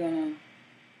we're going to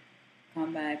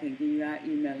come back and give you our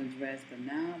email address, but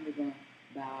now we're going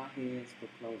to bow our heads for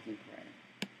closing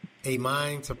prayer. A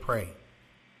mind to pray.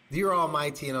 Dear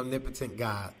Almighty and omnipotent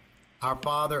God, our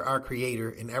Father, our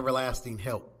Creator, and everlasting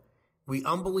help, we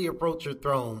humbly approach your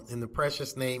throne in the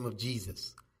precious name of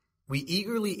Jesus. We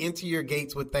eagerly enter your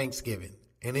gates with thanksgiving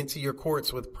and into your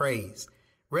courts with praise,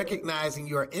 recognizing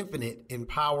you are infinite in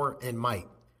power and might.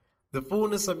 The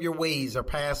fullness of your ways are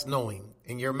past knowing,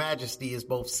 and your majesty is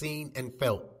both seen and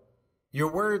felt. Your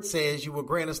word says you will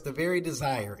grant us the very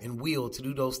desire and will to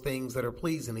do those things that are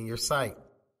pleasing in your sight.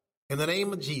 In the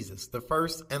name of Jesus, the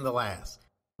first and the last,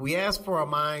 we ask for a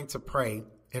mind to pray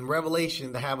and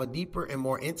revelation to have a deeper and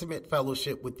more intimate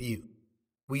fellowship with you.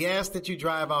 We ask that you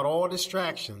drive out all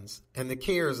distractions and the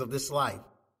cares of this life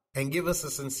and give us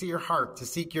a sincere heart to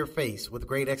seek your face with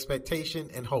great expectation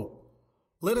and hope.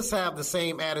 Let us have the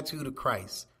same attitude of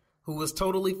Christ, who was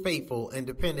totally faithful and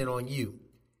dependent on you.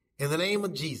 In the name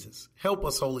of Jesus, help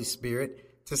us, Holy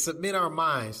Spirit, to submit our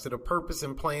minds to the purpose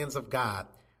and plans of God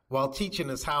while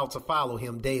teaching us how to follow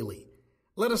him daily.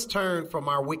 Let us turn from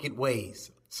our wicked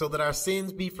ways so that our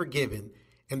sins be forgiven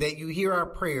and that you hear our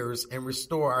prayers and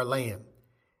restore our land.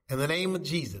 In the name of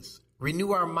Jesus,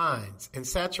 renew our minds and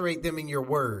saturate them in your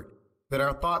word, that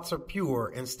our thoughts are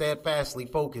pure and steadfastly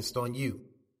focused on you.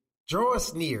 Draw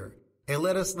us near and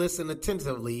let us listen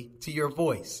attentively to your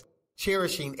voice,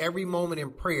 cherishing every moment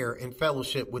in prayer and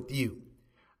fellowship with you.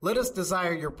 Let us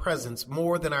desire your presence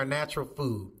more than our natural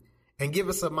food, and give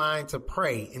us a mind to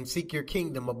pray and seek your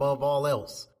kingdom above all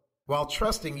else, while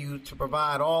trusting you to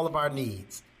provide all of our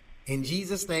needs. In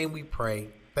Jesus' name we pray.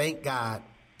 Thank God.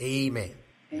 Amen.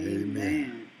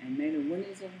 Amen. And may the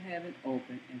windows of heaven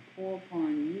open and pour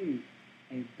upon you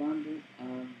a bundle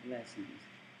of blessings.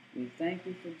 We thank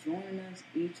you for joining us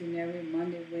each and every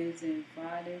Monday, Wednesday, and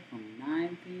Friday from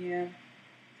 9 p.m.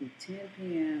 to 10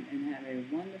 p.m. and have a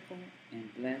wonderful and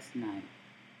blessed night.